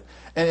over it,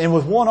 and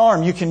with one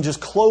arm you can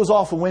just close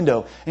off a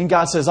window. And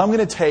God says, "I'm going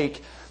to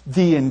take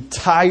the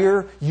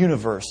entire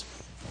universe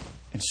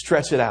and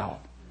stretch it out."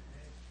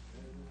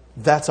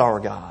 That's our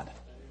God.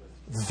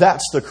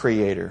 That's the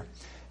Creator.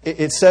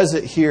 It says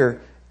it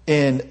here,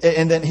 and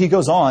then He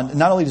goes on.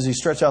 Not only does He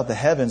stretch out the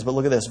heavens, but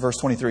look at this, verse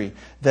 23: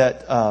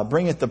 that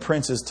bringeth the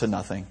princes to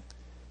nothing.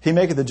 He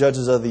maketh the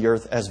judges of the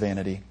earth as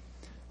vanity.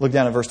 Look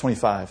down at verse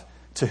 25.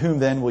 To whom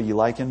then will ye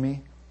liken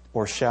me?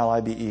 Or shall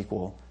I be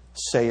equal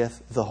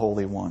saith the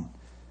Holy One.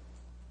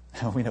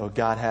 We know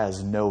God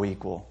has no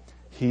equal.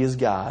 He is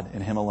God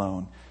and Him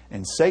alone.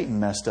 And Satan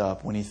messed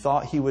up when he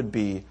thought he would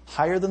be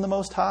higher than the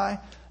Most High.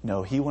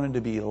 No, he wanted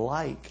to be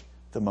like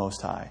the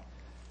Most High.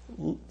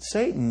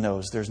 Satan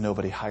knows there's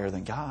nobody higher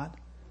than God.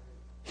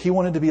 He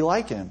wanted to be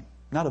like Him,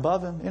 not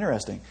above Him.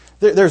 Interesting.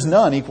 There's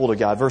none equal to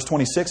God. Verse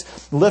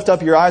 26, lift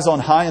up your eyes on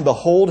high and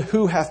behold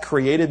who hath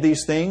created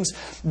these things,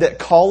 that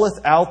calleth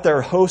out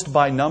their host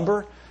by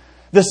number.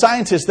 The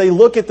scientists, they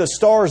look at the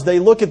stars, they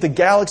look at the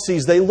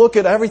galaxies, they look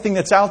at everything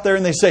that's out there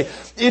and they say,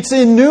 it's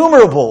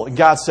innumerable. And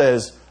God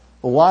says,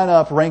 line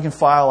up, rank and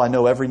file, I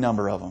know every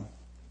number of them.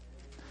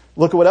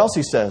 Look at what else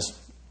He says.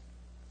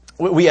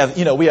 We have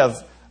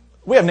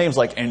names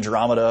like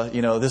Andromeda,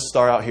 this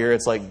star out here,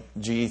 it's like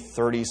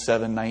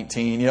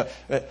G3719.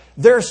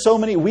 There are so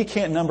many, we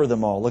can't number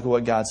them all. Look at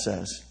what God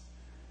says.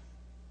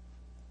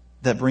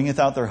 That bringeth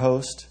out their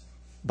host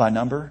by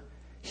number,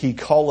 He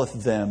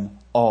calleth them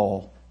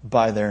all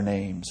by their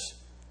names.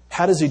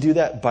 How does He do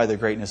that? By the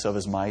greatness of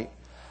His might.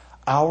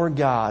 Our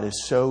God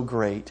is so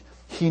great.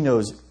 He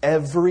knows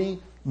every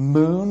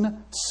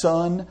moon,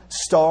 sun,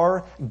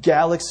 star,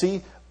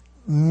 galaxy,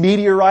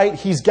 meteorite.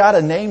 He's got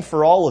a name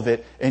for all of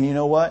it. And you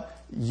know what?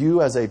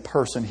 You as a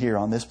person here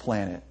on this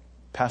planet,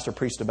 Pastor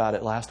preached about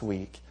it last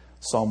week,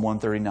 Psalm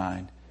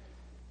 139.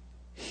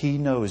 He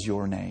knows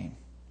your name.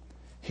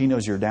 He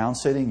knows you're down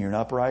sitting, you're an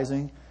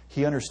uprising.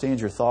 He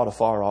understands your thought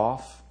afar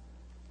off.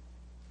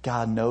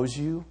 God knows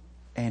you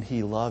and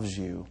He loves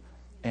you.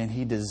 And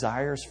He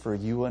desires for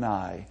you and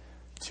I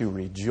to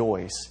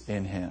rejoice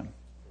in Him.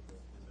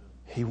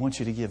 He wants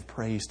you to give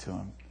praise to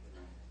Him.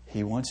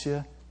 He wants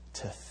you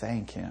to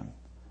thank Him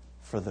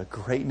for the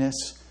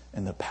greatness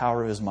and the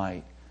power of His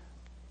might.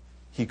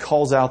 He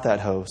calls out that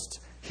host.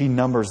 He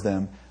numbers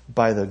them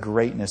by the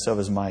greatness of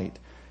His might.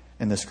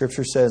 And the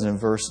Scripture says in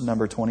verse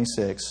number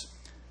 26,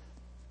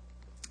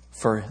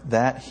 for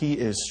that He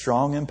is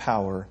strong in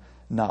power,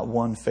 not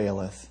one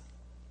faileth.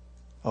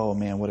 Oh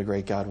man, what a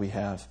great God we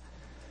have.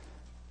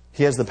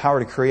 He has the power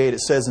to create.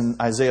 It says in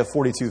Isaiah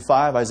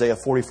 42:5, Isaiah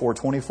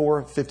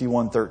 44:24,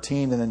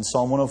 51:13, and then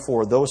Psalm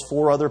 104. Those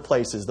four other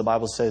places, the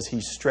Bible says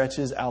He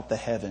stretches out the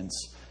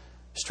heavens.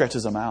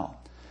 Stretches them out.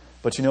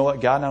 But you know what?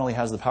 God not only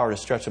has the power to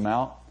stretch them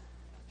out,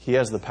 He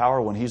has the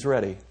power when He's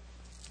ready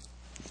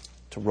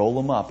to roll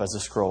them up as a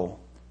scroll,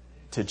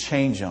 to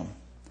change them.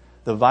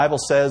 The Bible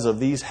says of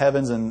these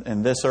heavens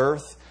and this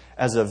earth,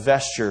 as a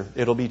vesture,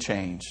 it'll be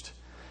changed.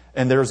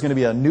 And there's going to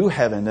be a new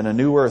heaven and a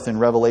new earth in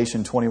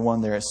Revelation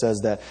 21 there. It says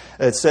that.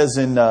 It says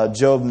in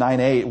Job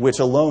 9:8, which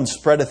alone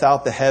spreadeth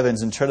out the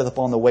heavens and treadeth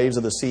upon the waves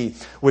of the sea,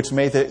 which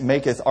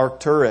maketh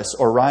Arcturus,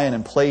 Orion,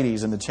 and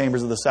Pleiades in the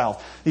chambers of the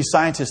south. These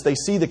scientists, they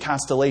see the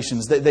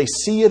constellations. They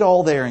see it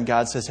all there. And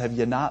God says, have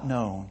you not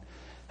known?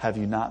 Have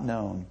you not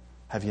known?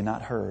 Have you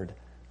not heard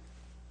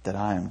that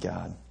I am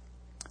God?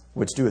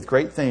 Which doeth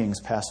great things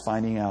past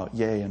finding out,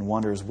 yea, and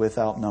wonders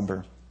without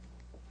number.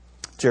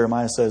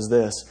 Jeremiah says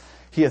this,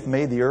 He hath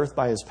made the earth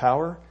by His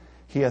power.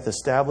 He hath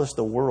established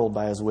the world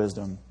by His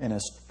wisdom, and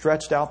has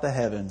stretched out the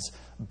heavens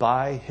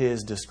by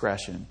His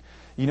discretion.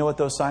 You know what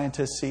those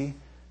scientists see?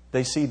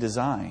 They see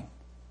design.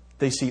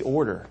 They see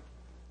order.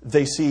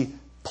 They see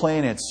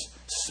planets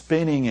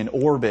spinning in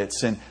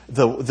orbits, and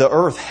the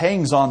earth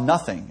hangs on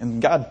nothing.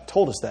 And God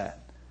told us that.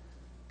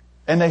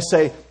 And they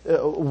say,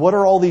 what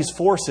are all these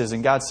forces?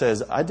 And God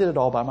says, I did it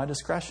all by my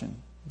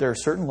discretion. There are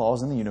certain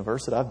laws in the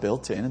universe that I've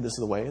built in, and this is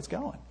the way it's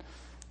going.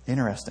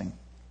 Interesting.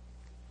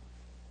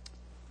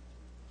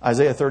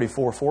 Isaiah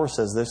 34:4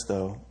 says this,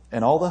 though,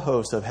 and all the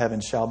hosts of heaven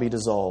shall be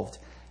dissolved,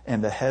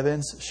 and the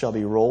heavens shall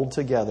be rolled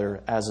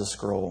together as a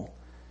scroll,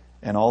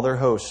 and all their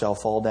hosts shall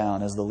fall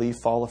down, as the leaf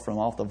falleth from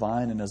off the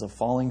vine, and as a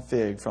falling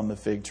fig from the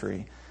fig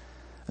tree.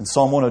 In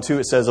Psalm 102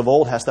 it says, of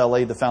old hast thou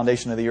laid the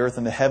foundation of the earth,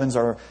 and the heavens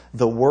are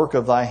the work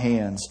of thy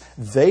hands.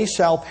 They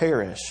shall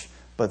perish,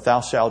 but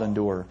thou shalt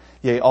endure.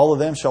 Yea, all of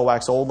them shall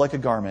wax old like a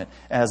garment.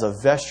 As a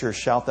vesture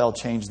shalt thou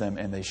change them,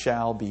 and they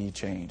shall be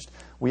changed.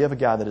 We have a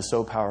God that is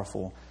so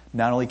powerful.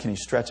 Not only can He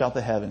stretch out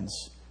the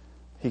heavens,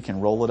 He can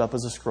roll it up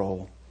as a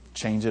scroll,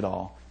 change it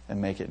all,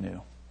 and make it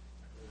new.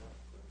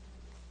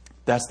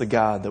 That's the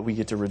God that we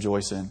get to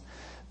rejoice in.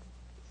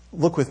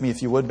 Look with me,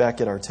 if you would,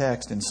 back at our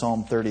text in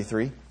Psalm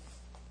 33.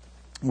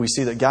 We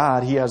see that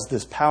God, He has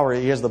this power.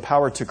 He has the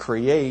power to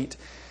create.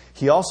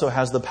 He also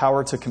has the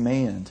power to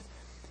command.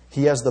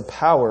 He has the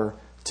power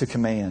to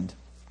command.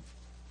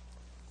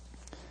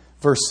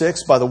 Verse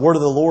 6, by the word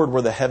of the Lord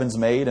were the heavens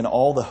made, and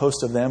all the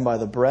host of them by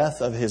the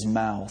breath of His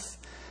mouth.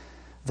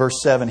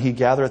 Verse 7, He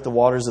gathereth the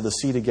waters of the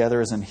sea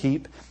together as an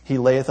heap. He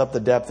layeth up the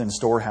depth in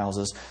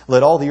storehouses.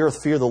 Let all the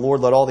earth fear the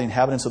Lord. Let all the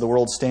inhabitants of the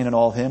world stand in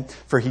awe of Him.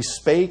 For He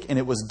spake, and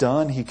it was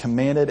done. He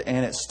commanded,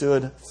 and it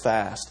stood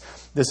fast.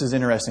 This is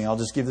interesting. I'll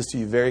just give this to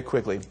you very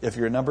quickly. If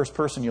you're a numbers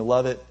person, you'll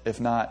love it.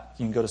 If not,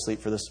 you can go to sleep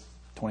for this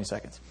 20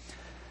 seconds.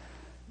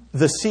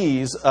 The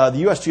seas, the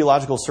U.S.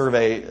 Geological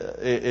Survey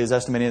is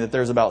estimating that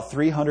there's about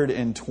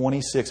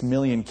 326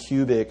 million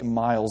cubic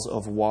miles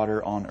of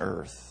water on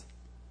Earth.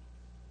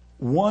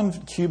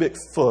 1 cubic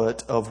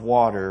foot of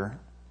water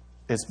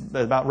It's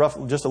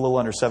about just a little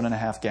under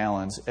 7.5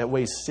 gallons. It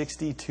weighs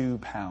 62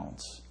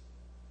 pounds.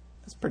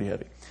 That's pretty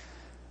heavy.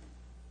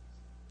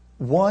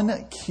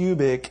 1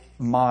 cubic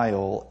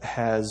mile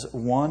has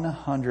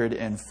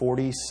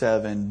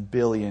 147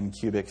 billion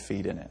cubic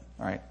feet in it.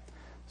 All right.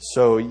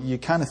 So you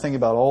kind of think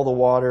about all the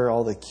water,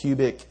 all the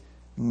cubic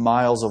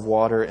miles of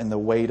water, and the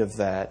weight of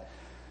that.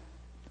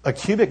 A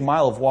cubic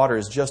mile of water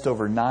is just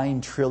over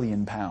 9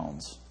 trillion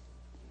pounds.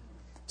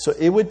 So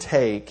it would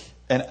take,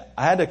 and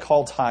I had to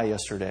call Ty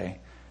yesterday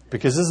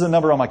because this is a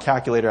number on my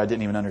calculator I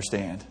didn't even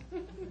understand.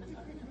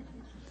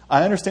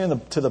 I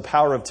understand to the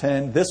power of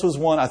 10. This was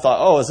one I thought,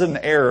 oh, is it an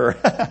error?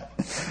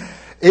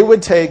 It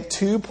would take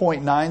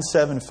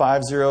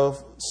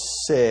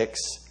 2.97506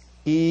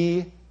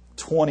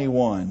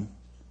 E21.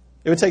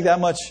 It would take that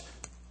much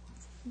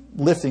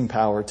lifting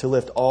power to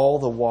lift all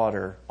the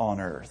water on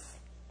earth.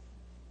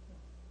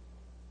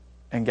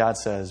 And God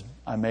says,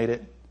 I made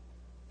it,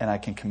 and I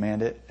can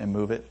command it and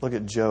move it. Look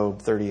at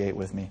Job 38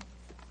 with me.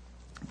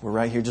 We're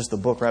right here, just the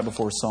book right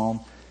before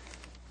Psalm.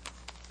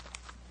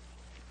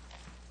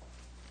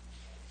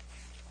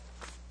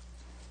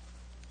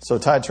 So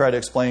Ty tried to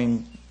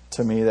explain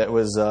to me that it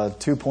was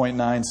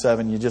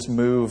 2.97. You just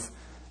move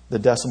the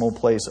decimal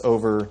place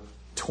over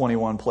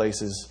 21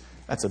 places.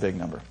 That's a big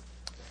number.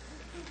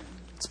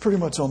 It's pretty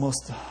much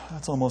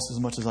that's almost as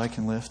much as I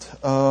can lift.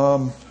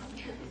 Job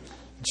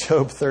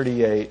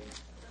 38.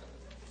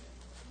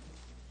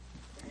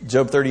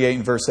 Job 38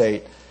 and verse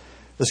 8.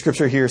 The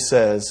scripture here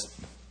says,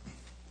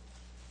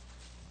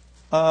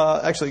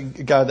 actually,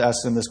 God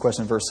asks him this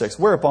question in verse 6.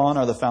 Whereupon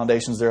are the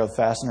foundations thereof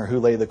fastened, or who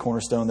laid the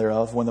cornerstone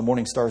thereof? When the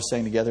morning stars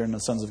sang together and the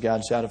sons of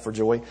God shouted for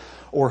joy?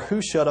 Or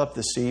who shut up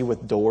the sea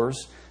with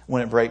doors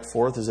when it brake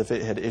forth as if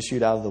it had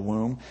issued out of the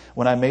womb?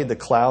 When I made the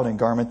cloud and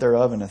garment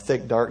thereof, and a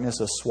thick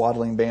darkness, a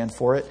swaddling band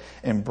for it,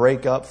 and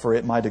brake up for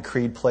it my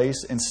decreed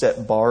place, and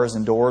set bars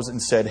and doors,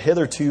 and said,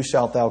 Hitherto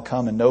shalt thou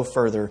come, and no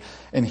further,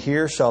 and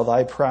here shall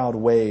thy proud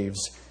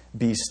waves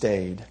be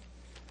stayed.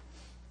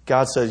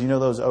 God says, you know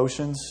those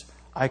oceans?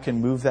 I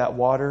can move that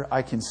water.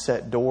 I can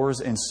set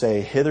doors and say,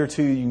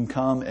 hitherto you can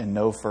come and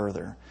no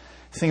further.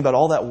 Think about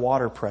all that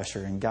water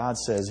pressure, and God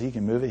says He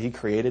can move it. He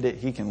created it.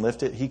 He can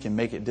lift it. He can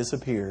make it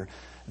disappear.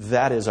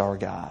 That is our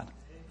God.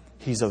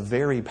 He's a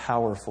very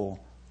powerful,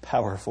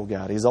 powerful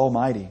God. He's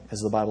almighty, as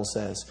the Bible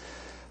says.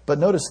 But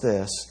notice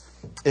this.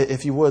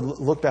 If you would,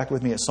 look back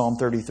with me at Psalm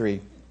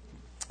 33.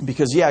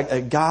 Because,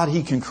 God,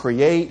 He can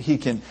create. He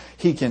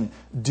can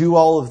do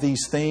all of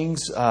these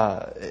things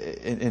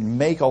and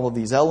make all of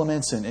these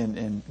elements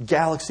and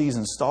galaxies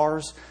and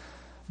stars.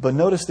 But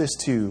notice this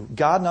too.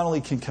 God not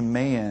only can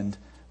command,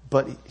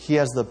 but He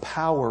has the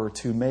power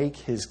to make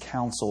His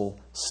counsel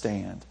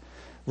stand.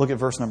 Look at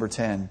verse number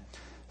 10.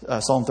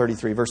 Psalm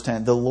 33, verse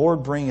 10. The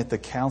Lord bringeth the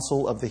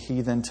counsel of the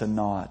heathen to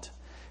naught.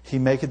 He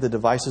maketh the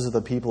devices of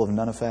the people of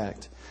none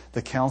effect.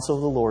 The counsel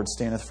of the Lord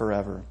standeth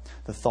forever,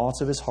 the thoughts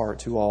of His heart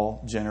to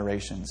all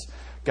generations.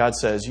 God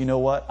says, you know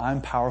what?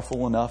 I'm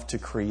powerful enough to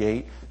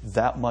create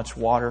that much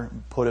water,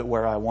 put it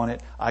where I want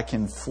it. I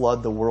can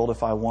flood the world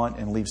if I want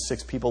and leave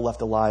 6 people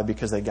left alive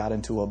because they got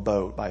into a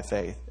boat by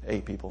faith.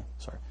 8 people.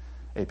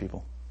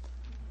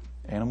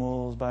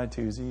 Animals by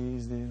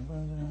twosies.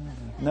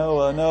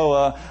 Noah.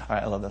 All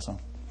right, I love that song.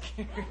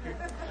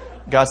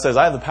 God says,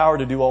 I have the power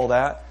to do all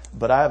that,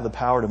 but I have the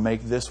power to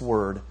make this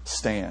word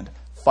stand.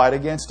 Fight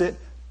against it.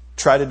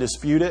 Try to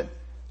dispute it.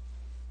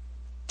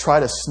 Try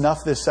to snuff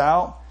this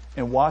out.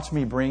 And watch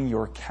me bring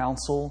your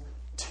counsel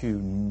to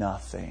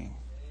nothing.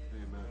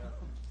 Amen.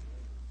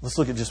 Let's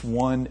look at just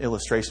one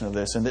illustration of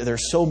this. And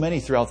there's so many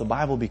throughout the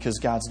Bible because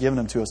God's given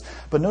them to us.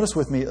 But notice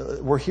with me,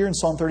 we're here in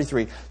Psalm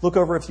 33. Look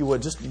over, if you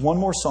would, just one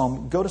more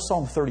psalm. Go to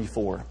Psalm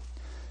 34.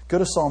 Go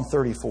to Psalm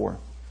 34.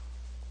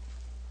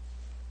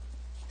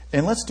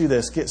 And let's do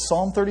this. Get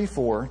Psalm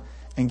 34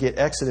 and get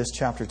Exodus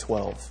chapter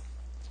 12.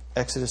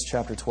 Exodus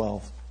chapter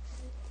 12.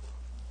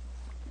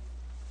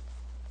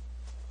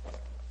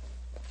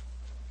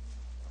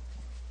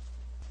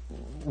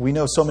 We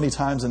know so many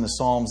times in the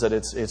Psalms that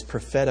it's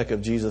prophetic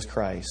of Jesus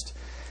Christ.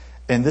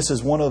 And this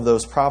is one of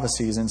those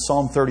prophecies. In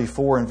Psalm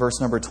 34 and verse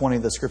number 20,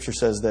 the scripture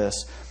says this: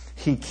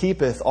 He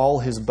keepeth all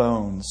His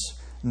bones,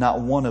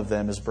 not one of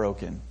them is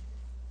broken.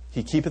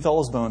 He keepeth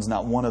all His bones,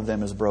 not one of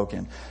them is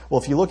broken.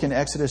 Well, if you look in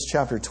Exodus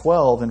chapter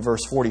 12 and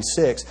verse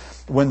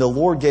 46, when the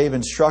Lord gave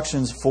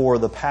instructions for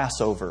the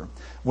Passover,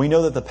 we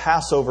know that the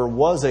Passover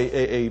was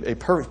a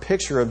perfect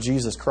picture of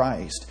Jesus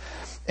Christ.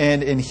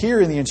 And in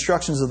here in the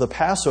instructions of the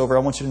Passover,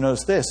 I want you to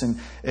notice this.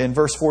 In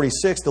verse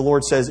 46, the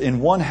Lord says, In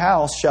one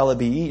house shall it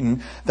be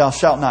eaten. Thou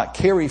shalt not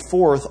carry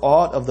forth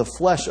aught of the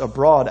flesh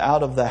abroad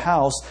out of the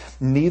house,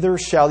 neither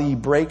shall ye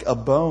break a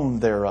bone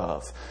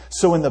thereof.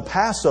 So in the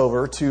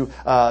Passover, to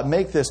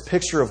make this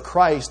picture of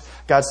Christ,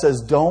 God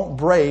says, don't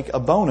break a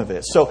bone of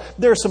it. So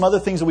there are some other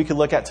things that we could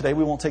look at today.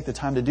 We won't take the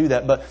time to do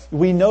that. But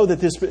we know that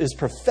this is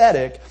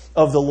prophetic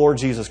of the Lord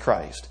Jesus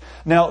Christ.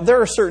 Now,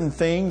 there are certain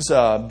things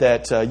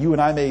that you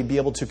and I may be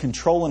able to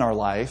control in our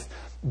life,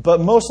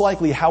 but most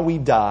likely how we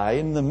die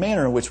and the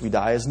manner in which we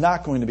die is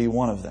not going to be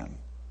one of them.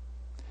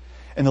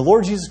 And the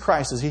Lord Jesus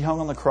Christ, as He hung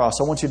on the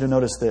cross, I want you to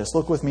notice this.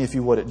 Look with me, if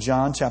you would, at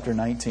John chapter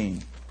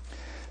 19.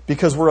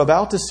 Because we're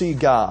about to see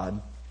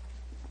God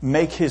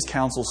make His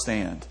counsel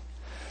stand.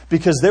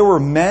 Because there were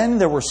men,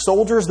 there were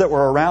soldiers that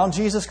were around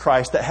Jesus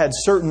Christ that had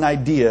certain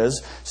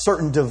ideas,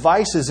 certain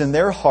devices in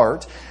their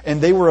heart,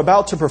 and they were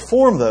about to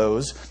perform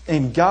those,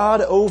 and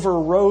God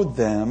overrode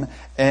them,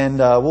 and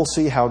we'll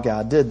see how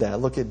God did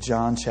that. Look at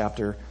John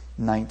chapter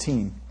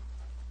 19,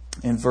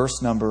 in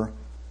verse number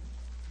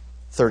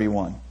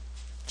 31.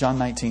 John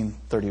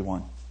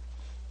 19:31.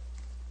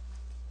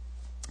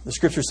 The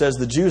Scripture says,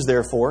 "The Jews,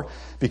 therefore,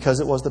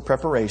 because it was the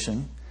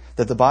preparation,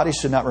 that the body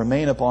should not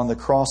remain upon the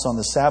cross on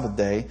the Sabbath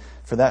day,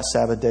 for that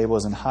Sabbath day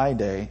was an high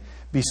day,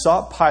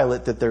 besought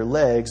Pilate that their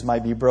legs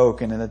might be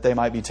broken and that they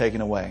might be taken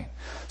away."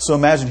 So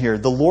imagine here,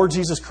 the Lord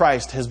Jesus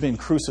Christ has been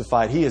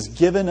crucified. He has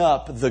given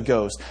up the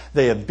ghost.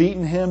 They have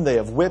beaten Him. They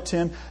have whipped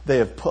Him. They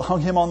have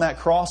hung Him on that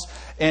cross.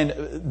 And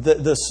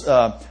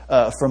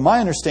from my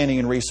understanding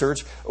and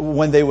research,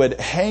 when they would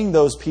hang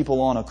those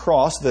people on a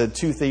cross, the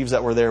two thieves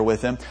that were there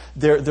with Him,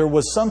 there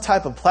was some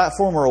type of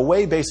platform or a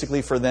way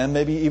basically for them,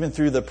 maybe even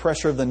through the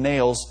pressure of the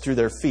nails through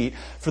their feet,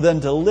 for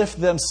them to lift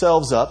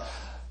themselves up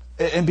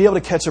and be able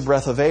to catch a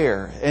breath of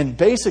air. And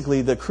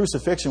basically, the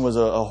crucifixion was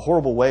a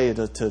horrible way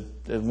to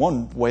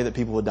one way that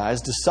people would die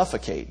is to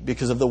suffocate,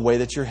 because of the way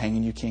that you're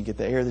hanging. You can't get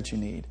the air that you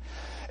need.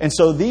 And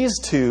so these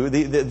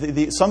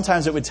two,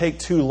 sometimes it would take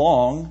too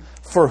long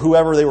for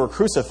whoever they were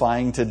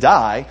crucifying to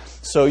die.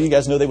 So you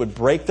guys know they would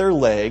break their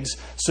legs,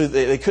 so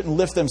they couldn't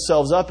lift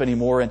themselves up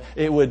anymore, and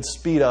it would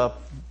speed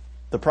up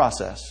the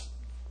process.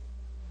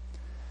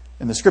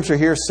 And the Scripture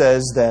here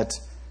says that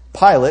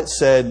Pilate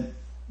said,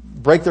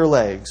 "Break their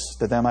legs,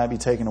 that they might be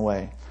taken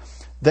away."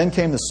 Then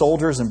came the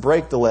soldiers and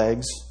brake the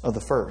legs of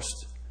the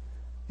first.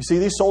 You see,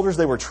 these soldiers,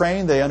 they were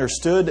trained, they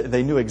understood,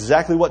 they knew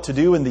exactly what to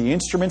do, and the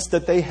instruments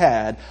that they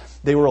had,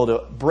 they were able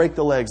to break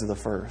the legs of the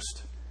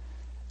first.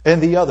 And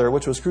the other,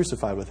 which was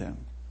crucified with Him.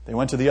 They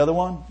went to the other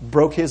one,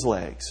 broke his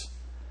legs.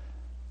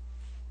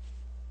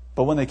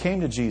 But when they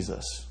came to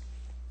Jesus,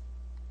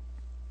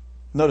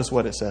 notice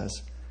what it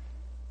says.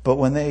 But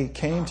when they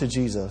came to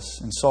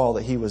Jesus and saw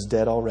that He was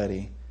dead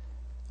already,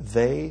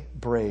 they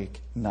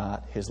brake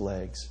not His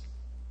legs.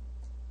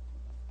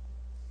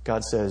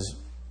 God says,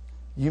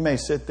 you may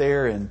sit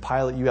there and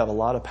Pilate, you have a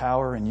lot of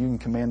power and you can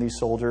command these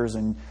soldiers.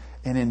 And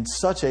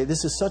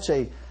this is such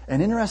an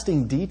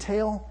interesting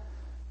detail,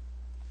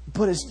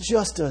 but it's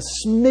just a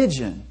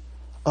smidgen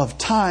of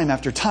time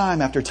after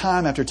time after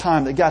time after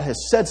time that God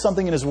has said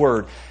something in His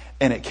Word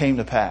and it came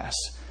to pass.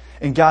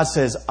 And God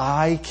says,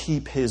 I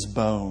keep His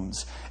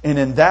bones. And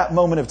in that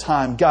moment of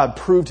time, God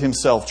proved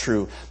Himself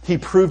true. He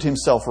proved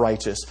Himself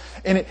righteous.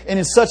 And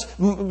it's such,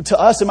 to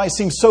us, it might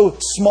seem so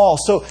small,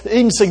 so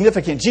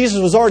insignificant.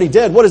 Jesus was already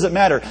dead. What does it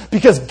matter?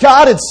 Because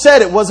God had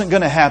said it wasn't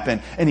going to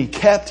happen. And He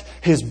kept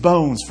His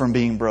bones from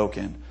being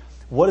broken.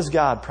 What has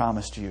God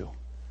promised you?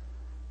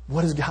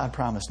 What has God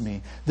promised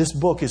me? This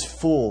book is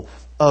full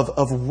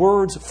of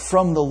words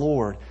from the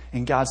Lord.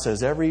 And God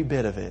says every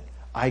bit of it,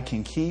 I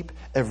can keep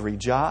every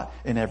jot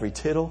and every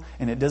tittle.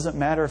 And it doesn't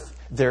matter if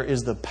there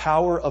is the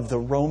power of the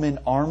Roman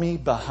army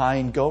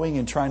behind going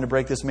and trying to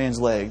break this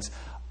man's legs.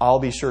 I'll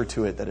be sure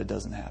to it that it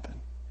doesn't happen.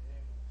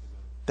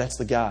 That's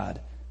the God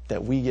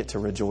that we get to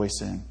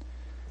rejoice in.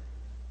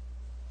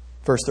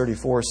 Verse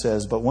 34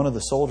 says, but one of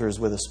the soldiers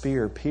with a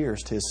spear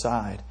pierced His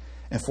side,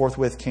 and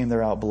forthwith came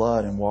there out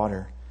blood and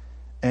water.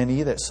 And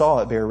he that saw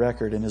it bare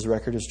record, and his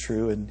record is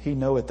true, and he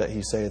knoweth that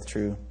he saith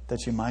true,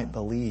 that you might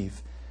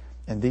believe.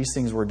 And these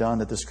things were done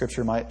that the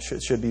Scripture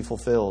should be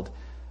fulfilled.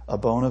 A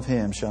bone of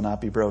him shall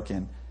not be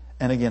broken.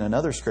 And again,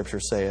 another Scripture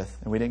saith,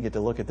 and we didn't get to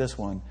look at this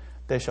one,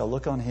 they shall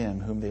look on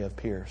Him whom they have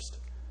pierced.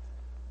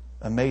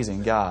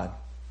 Amazing God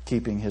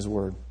keeping His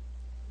word.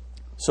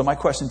 So my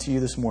question to you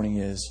this morning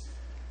is,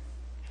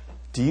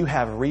 do you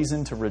have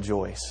reason to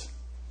rejoice?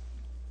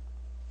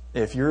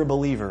 If you're a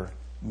believer,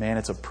 man,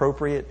 it's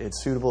appropriate,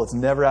 it's suitable, it's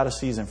never out of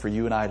season for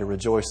you and I to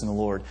rejoice in the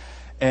Lord.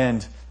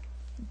 And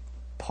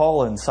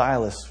Paul and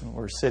Silas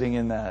were sitting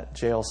in that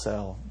jail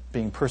cell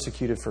being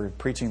persecuted for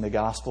preaching the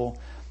gospel.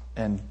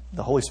 And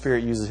the Holy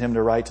Spirit uses him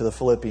to write to the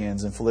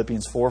Philippians in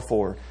Philippians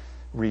 4:4,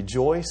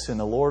 rejoice in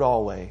the Lord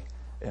always.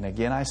 And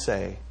again I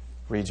say,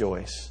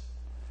 rejoice.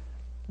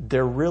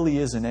 There really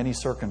isn't any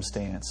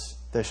circumstance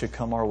that should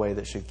come our way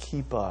that should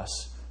keep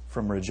us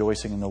from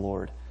rejoicing in the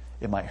Lord.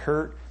 It might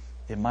hurt,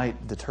 it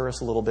might deter us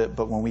a little bit,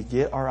 but when we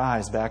get our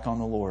eyes back on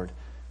the Lord,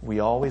 we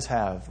always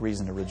have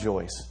reason to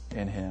rejoice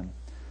in Him.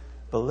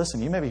 But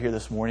listen, you may be here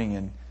this morning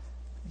and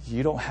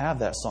you don't have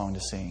that song to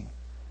sing.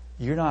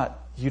 You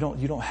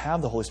don't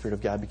have the Holy Spirit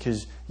of God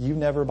because you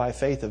never by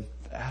faith have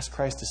asked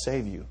Christ to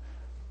save you.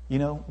 You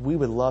know, we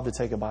would love to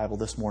take a Bible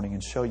this morning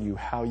and show you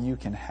how you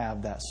can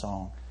have that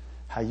song,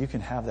 how you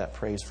can have that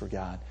praise for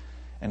God,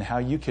 and how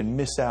you can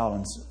miss out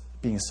on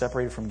being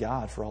separated from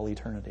God for all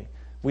eternity.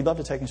 We'd love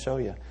to take and show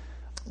you.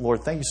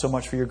 Lord, thank you so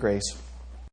much for your grace.